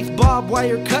 Underneath barbed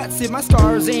wire cuts, and my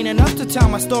scars ain't enough to tell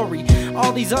my story.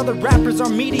 All these other rappers are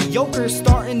mediocre,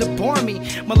 starting to bore me.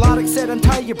 Melodic said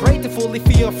untie your braid to fully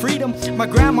feel freedom. My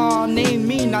grandma named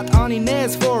me not Ani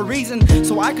Nez for a reason,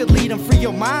 so I could lead them. Free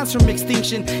your minds from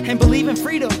extinction and believe in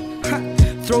freedom.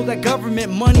 Throw that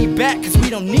government money back, cause we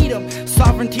don't need them.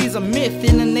 Sovereignty's a myth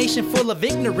in a nation full of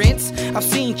ignorance. I've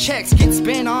seen checks get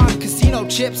spent on casino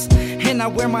chips, and I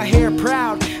wear my hair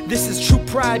proud. This is true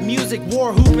pride music,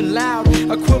 war hooping loud,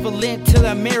 equivalent to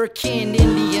the American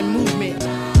Indian movement.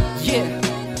 Yeah,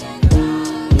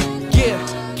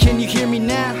 yeah, can you hear me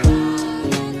now?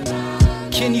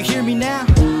 Can you hear me now?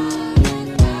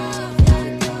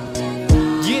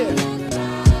 Yeah,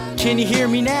 can you hear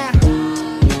me now?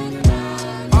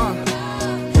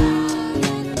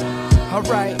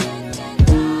 Alright.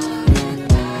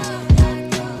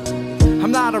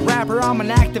 I'm not a rapper, I'm an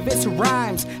activist who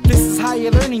rhymes. This is how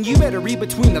you're learning, you better read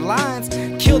between the lines.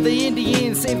 Kill the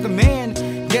Indian, save the man.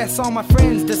 Yes, all my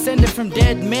friends descended from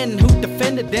dead men who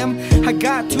defended them. I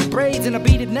got 2 braids and a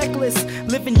beaded necklace.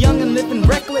 Living young and living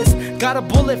reckless. Got a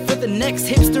bullet for the next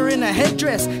hipster in a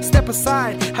headdress. Step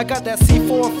aside, I got that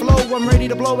C4 flow. I'm ready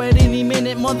to blow at any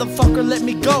minute, motherfucker, let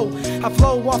me go. I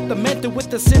flow off the mental with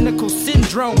the cynical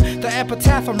syndrome. The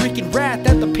epitaph, I'm wreaking wrath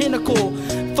at the pinnacle.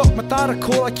 Fuck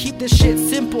methodical, I keep this shit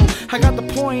simple. I got the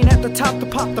point at the top to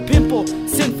pop the pimple.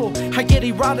 Sinful, I get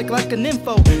erotic like a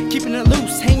nympho. Keeping it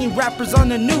loose, hanging rappers on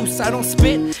the noose. I don't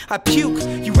spit, I puke.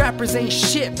 You rappers ain't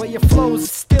shit, but your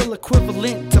flow's still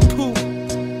equivalent to poop.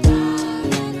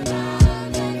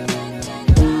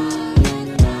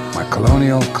 My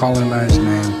colonial colonized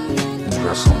name is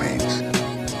Russell Means.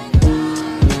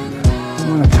 I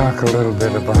want to talk a little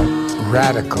bit about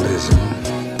radicalism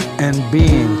and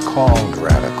being called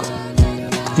radical.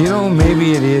 You know,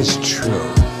 maybe it is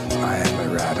true I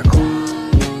am a radical,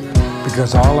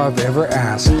 because all I've ever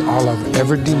asked, all I've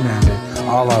ever demanded,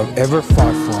 all I've ever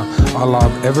fought for, all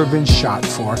I've ever been shot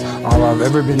for, all I've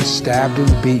ever been stabbed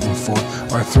and beaten for,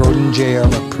 or thrown in jail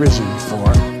or prison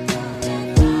for,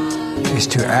 is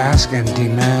to ask and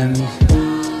demand,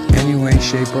 any way,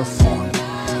 shape, or form,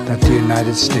 that the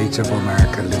United States of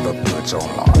America live up to its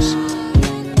own laws.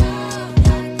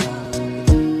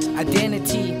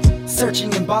 Identity,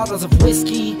 searching in bottles of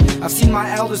whiskey. I've seen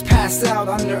my elders pass out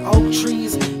under oak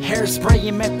trees. Hairspray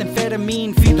and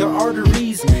methamphetamine feed their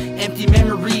arteries. Empty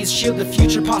memories shield the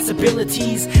future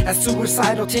possibilities, as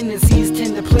suicidal tendencies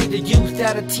tend to plague the youth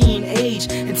at a teen age.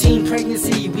 And teen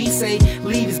pregnancy, we say,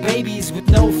 leaves babies with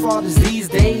no fathers these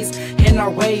days. And our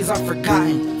ways are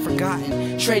forgotten.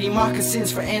 Trading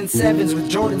moccasins for N7s with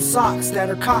Jordan socks that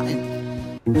are cotton.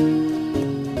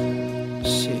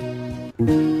 Shit.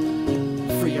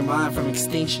 Free your mind from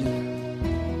extinction.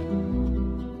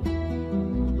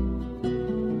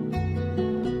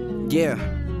 Yeah.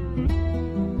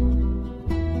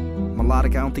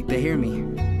 Melodic, I don't think they hear me.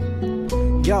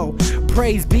 Yo,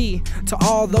 praise be to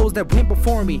all those that went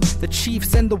before me, the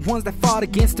chiefs and the ones that fought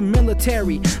against the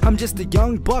military. I'm just a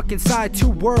young buck inside 2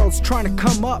 worlds trying to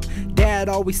come up. Dad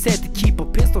always said to keep a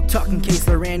pistol tucked in case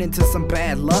I ran into some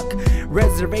bad luck.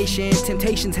 Reservation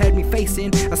temptations had me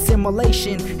facing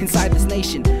assimilation inside this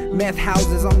nation. Meth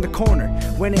houses on the corner,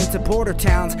 went into border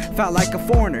towns, felt like a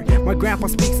foreigner. My grandpa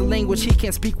speaks a language he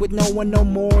can't speak with no one no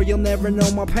more. You'll never know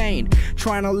my pain.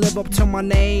 Trying to live up to my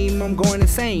name, I'm going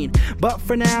insane. But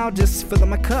for now, just filling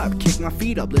my cup, kick my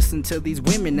feet up, listen to these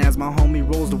women as my homie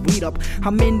rolls the weed up.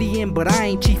 I'm Indian, but I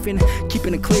ain't chiefin',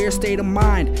 keeping a clear state of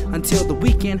mind until the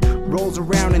weekend rolls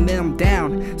around and then I'm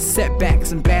down.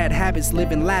 Setbacks and bad habits,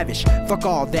 living lavish. Fuck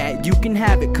all that, you can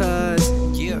have it, cause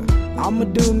yeah, I'ma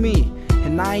do me.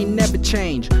 And I ain't never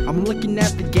change. I'm looking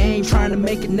at the game, trying to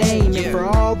make a name. And for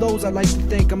all those I'd like to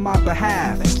thank on my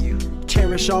behalf, thank you.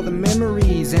 Cherish all the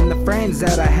memories and the friends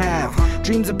that I have.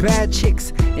 Dreams of bad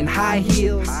chicks in high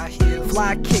heels,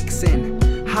 fly kicks and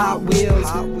Hot Wheels.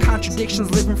 Contradictions,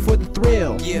 living for the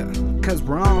thrill. Cause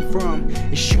where I'm from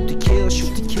is shoot to kill,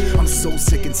 shoot to kill. I'm so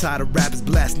sick and tired of rappers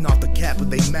blasting off the cap of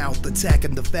their mouth,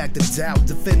 attacking the fact of doubt,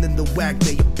 defending the whack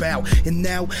they about. And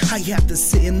now I have to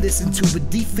sit and listen to a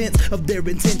defense of their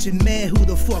intention. Man, who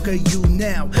the fuck are you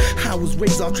now? I was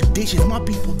raised off traditions, my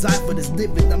people die for this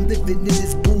living. I'm living in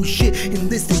this bullshit,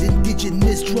 enlisted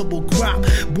indigenous trouble crop.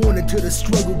 Born into the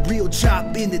struggle, real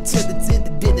chop in it till it's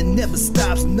ended and it never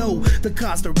stops. No, the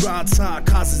constant rod tie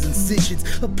causes incisions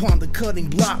upon the cutting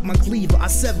block. My cleaver, I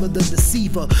sever the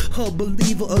deceiver, a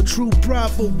believer, a true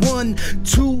prophet. 1,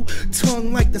 2,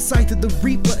 tongue like the sight of the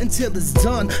reaper until it's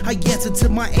done. I answer to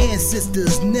my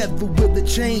ancestors, never will it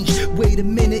change. Wait a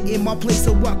minute, in my place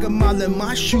I walk a mile in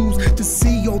my shoes to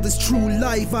see all this true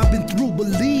life I've been through.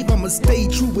 Believe I'ma stay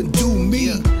true and do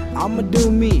me. I'ma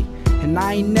do me, and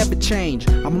I ain't never change.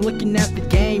 I'm looking at the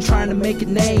game, trying to make a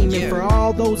name. And for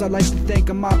all those I'd like to thank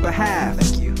on my behalf.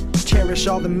 Thank you. Cherish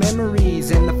all the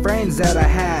memories and the friends that I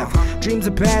have. Dreams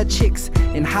of bad chicks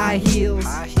in high heels,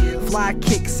 fly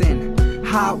kicks and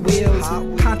Hot Wheels.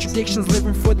 Contradictions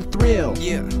living for the thrill.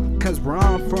 Cause where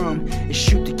I'm from is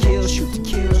shoot to kill, shoot to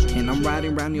kill. And I'm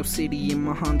riding around your city in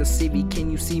my Honda Civic.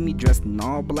 Can you see me dressed in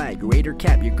all black? Raider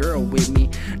cap, your girl with me.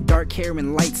 Dark hair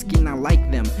and light skin, I like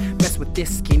them. Mess with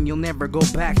this skin, you'll never go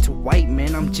back to white,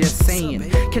 man. I'm just saying.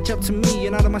 Catch up to me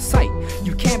and out of my sight.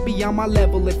 You can't be on my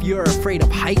level if you're afraid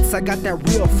of heights. I got that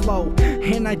real flow,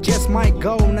 and I just might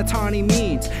go. Natani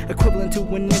means equivalent to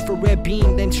an infrared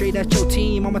beam, then straight at your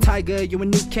team. I'm a tiger, you a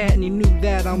new cat, and you knew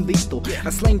that I'm lethal. I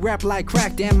slang rap like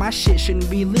crack, damn, my shit shouldn't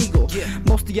be legal.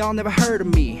 Most of y'all never heard of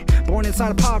me. Born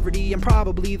inside of poverty, I'm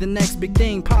probably the next big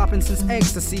thing popping since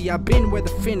ecstasy. I've been where the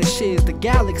finish is, the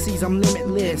galaxies, I'm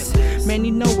limitless. Man,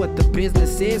 you know what the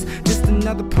business is. Just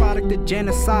another product of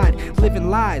genocide, living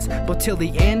lies. But till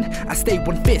the end, I stay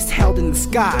one fist held in the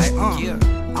sky.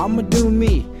 I'ma do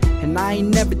me, and I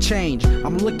ain't never change.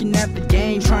 I'm looking at the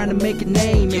game, trying to make a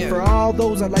name. And for all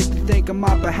those I'd like to thank on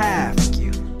my behalf.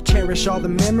 Cherish all the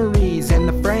memories and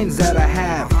the friends that I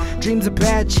have. Dreams of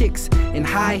bad chicks in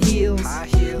high heels,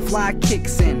 fly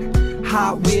kicks and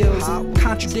Hot Wheels.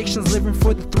 Contradictions living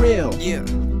for the thrill.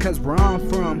 Cause where I'm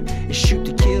from is shoot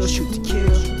to kill, shoot to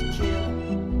kill.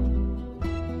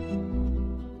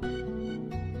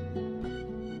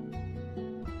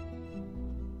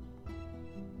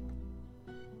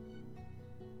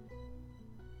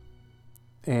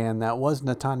 And that was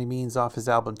Natani Means off his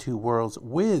album Two Worlds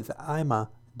with I'ma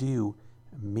Do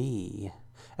Me.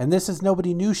 And this is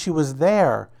Nobody Knew She Was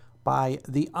There by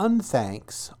The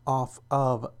Unthanks off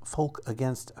of Folk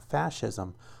Against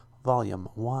Fascism, Volume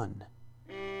 1.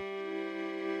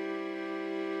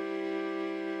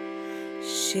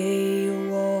 She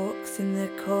walks in the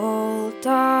cold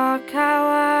dark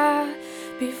hour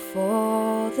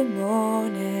before the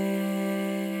morning,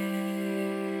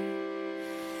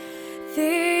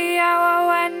 the hour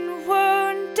when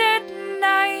wounded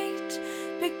night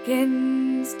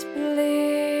begins to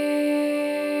bleed.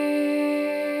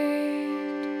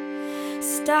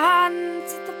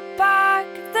 Stands at the back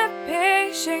of the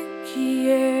patient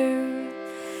queue,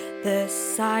 the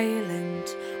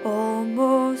silent,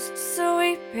 almost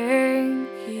sweeping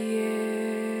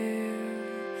queue,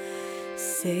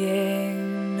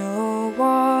 seeing no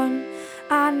one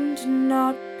and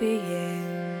not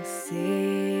being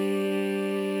seen.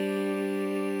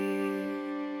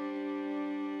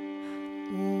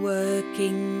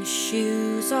 Working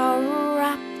shoes are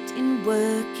wrapped in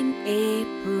working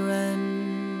apron,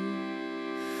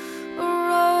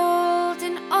 rolled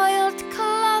in oiled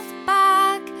cloth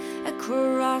bag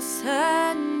across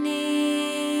her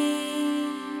knee.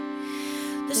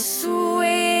 The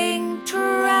swing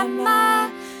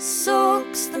tremor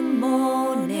soaks the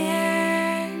morning,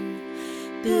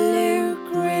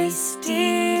 blue-grey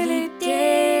steely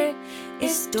day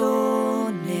is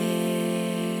dawning,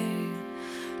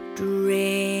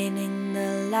 draining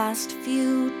the last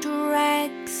few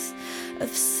dregs of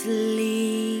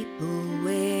sleep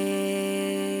away.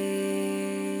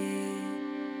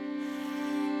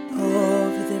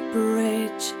 Over the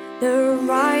bridge, the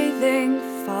writhing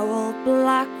foul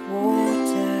black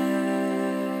waters,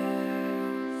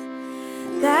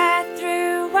 there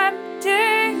through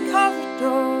empty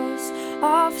corridors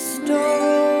of stone,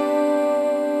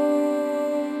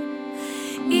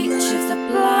 each of the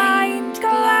blind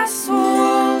glass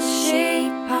walls she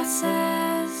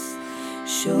passes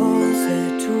shows her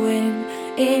twin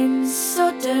in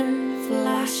sudden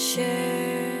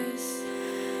flashes,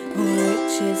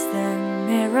 which is the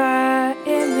mirror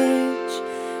image,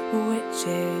 which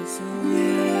is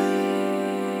real.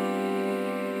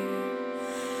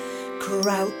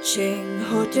 Crouching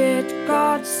hooded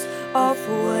gods of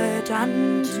word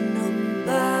and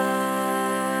number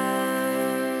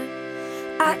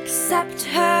accept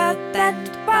her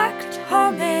bent-backed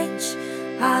homage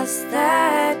as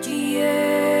their due.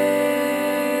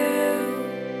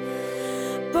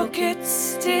 Buckets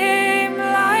steam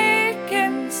like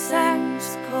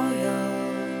incense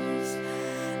coils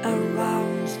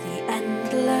around the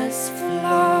endless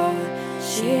floor.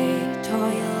 She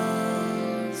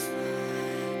toils,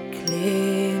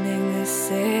 cleaning the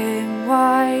same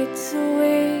white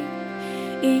sweep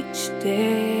each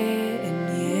day and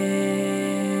year.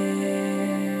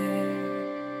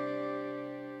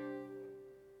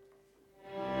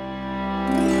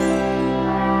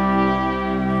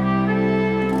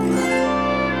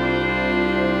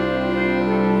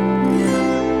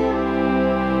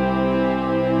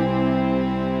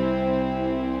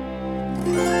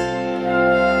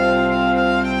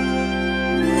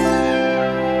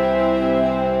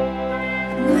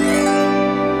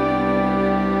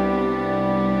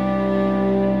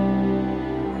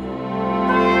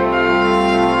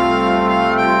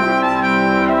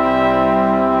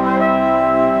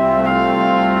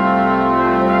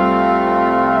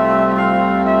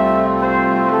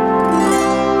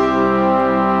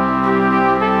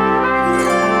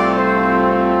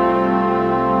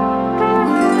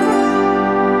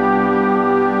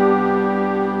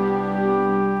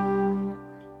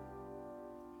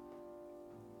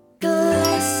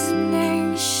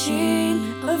 Glistening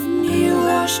sheen of new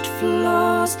washed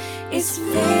floors is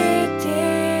fading.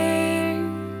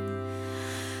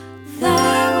 There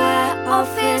where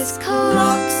office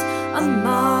clocks are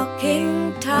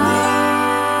marking time.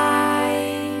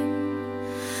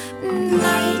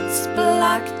 Night's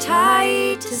black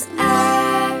tide has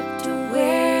ebbed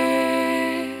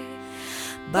away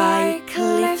by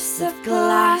cliffs of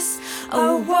glass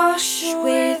awash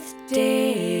with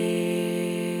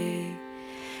day.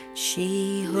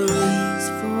 She hurries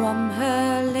from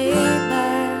her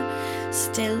labor,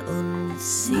 still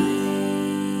unseen.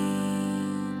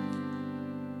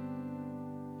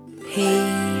 He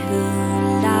who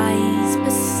lies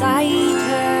beside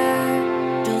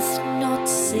her does not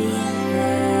see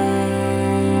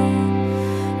her,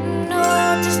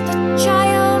 nor does the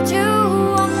child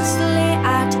who once lay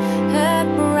at her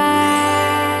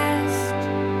breast.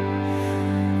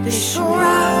 The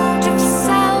shroud of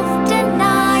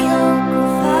self-denial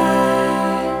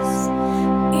covers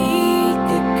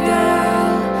eager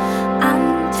girl and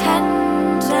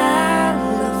tender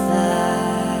lover.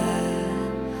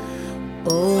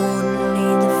 Only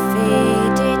the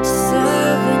faded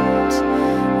servant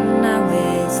now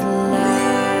is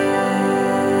left.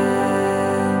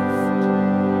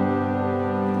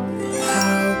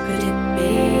 How could it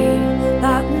be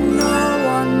that no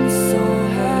one saw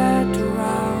her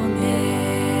drowning?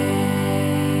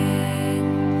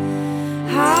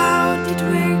 How did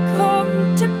we come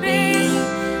to be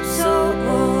so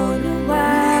unaware?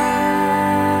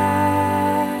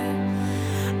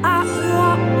 At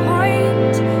what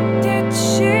point did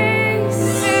she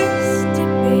cease to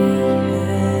be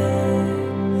her?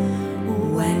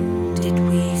 When did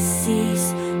we cease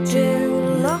to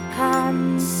look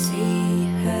and see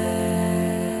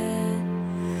her?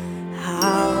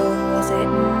 How was it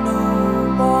no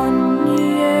one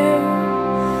knew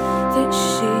that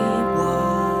she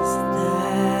was there?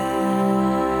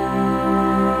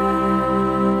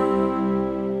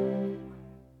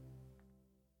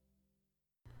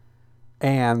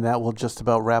 And that will just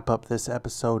about wrap up this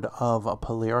episode of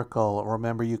Polyrical.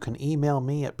 Remember, you can email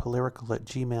me at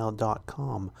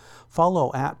polyrical@gmail.com.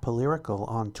 Follow at Polyrical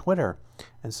on Twitter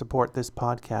and support this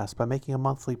podcast by making a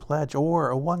monthly pledge or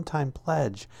a one-time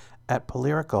pledge at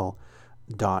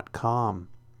polyrical.com.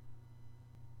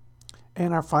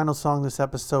 And our final song this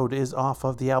episode is off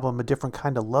of the album A Different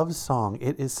Kind of Love Song.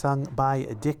 It is sung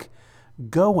by Dick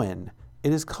Goen.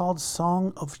 It is called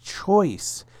Song of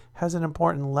Choice. Has an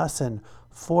important lesson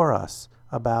for us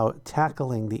about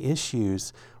tackling the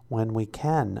issues when we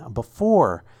can,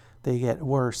 before they get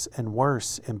worse and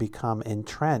worse and become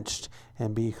entrenched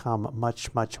and become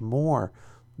much, much more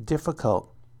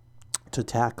difficult to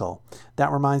tackle.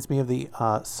 That reminds me of the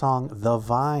song The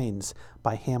Vines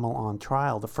by Hamel on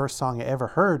Trial, the first song I ever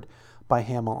heard by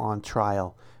Hamel on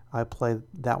Trial. I played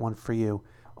that one for you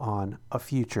on a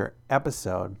future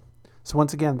episode. So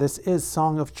once again, this is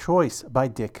Song of Choice by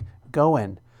Dick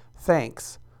Goen.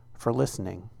 Thanks for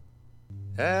listening.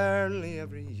 Early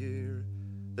every year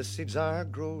the seeds are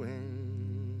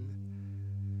growing,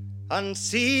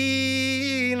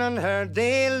 unseen, unheard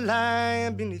they lie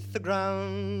beneath the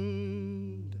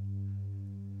ground.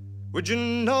 Would you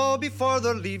know before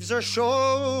the leaves are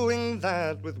showing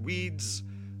that with weeds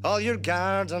all your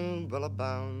garden will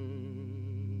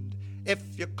abound?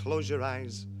 If you close your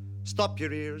eyes, stop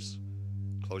your ears,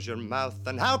 close your mouth,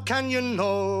 and how can you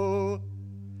know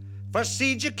For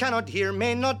seed you cannot hear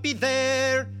may not be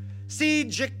there,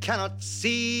 seed you cannot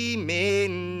see may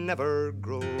never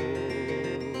grow.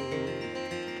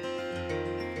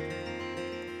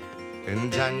 In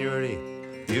January,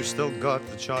 you've still got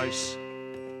the choice.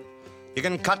 You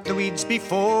can cut the weeds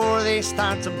before they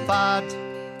start to bud.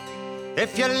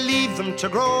 If you leave them to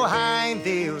grow high,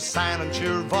 they'll silence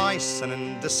your voice, and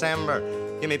in December,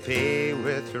 you may pay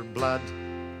with your blood.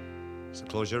 So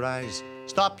close your eyes,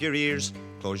 stop your ears,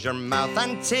 close your mouth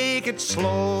and take it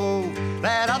slow.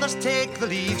 Let others take the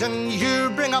lead and you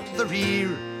bring up the rear,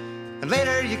 and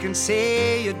later you can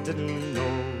say you didn't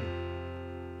know.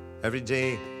 Every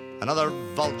day another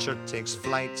vulture takes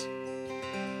flight.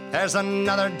 There's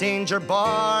another danger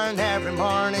born every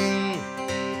morning.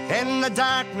 In the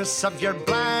darkness of your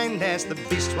blindness, the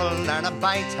beast will learn a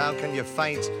bite. How can you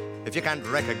fight if you can't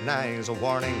recognize a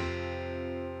warning?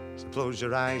 So close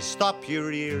your eyes, stop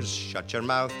your ears, shut your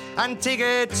mouth and take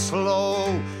it slow.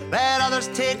 Let others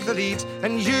take the lead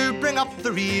and you bring up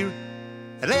the rear,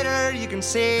 and later you can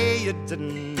say you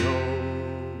didn't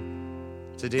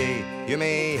know. Today you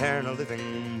may earn a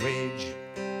living wage,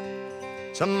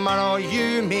 tomorrow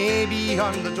you may be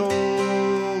on the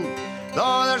dole.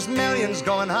 Though there's millions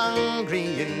going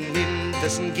hungry and needing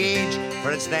disengage,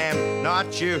 for it's them,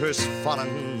 not you, who's fallen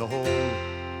in the hole.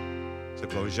 So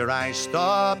close your eyes,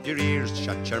 stop your ears,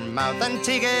 shut your mouth and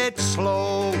take it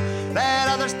slow. Let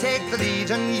others take the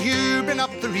lead and you bring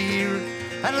up the rear,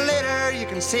 and later you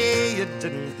can say you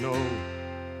didn't know.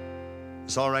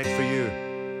 It's alright for you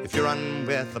if you run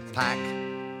with the pack.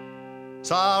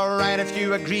 It's alright if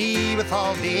you agree with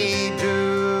all they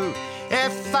do.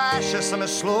 If fascism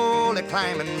is slowly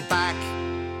climbing back,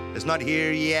 it's not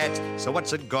here yet, so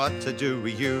what's it got to do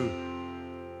with you?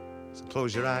 So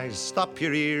close your eyes, stop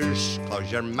your ears, close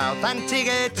your mouth and take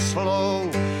it slow.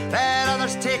 Let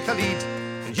others take the lead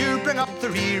and you bring up the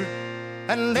rear,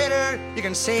 and later you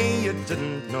can say you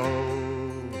didn't know.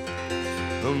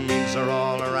 The weeds are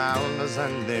all around us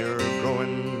and they're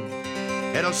growing.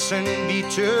 It'll soon be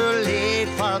too late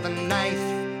for the knife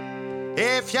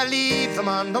if you leave them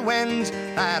on the wind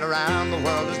that around the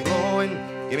world is blowing.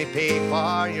 You may pay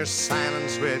for your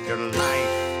silence with your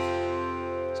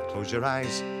life. So close your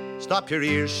eyes, stop your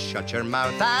ears, shut your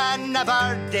mouth and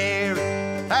never dare.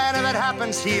 And if it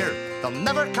happens here, they'll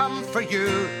never come for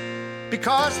you,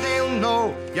 because they'll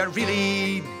know you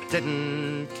really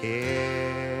didn't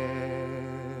care.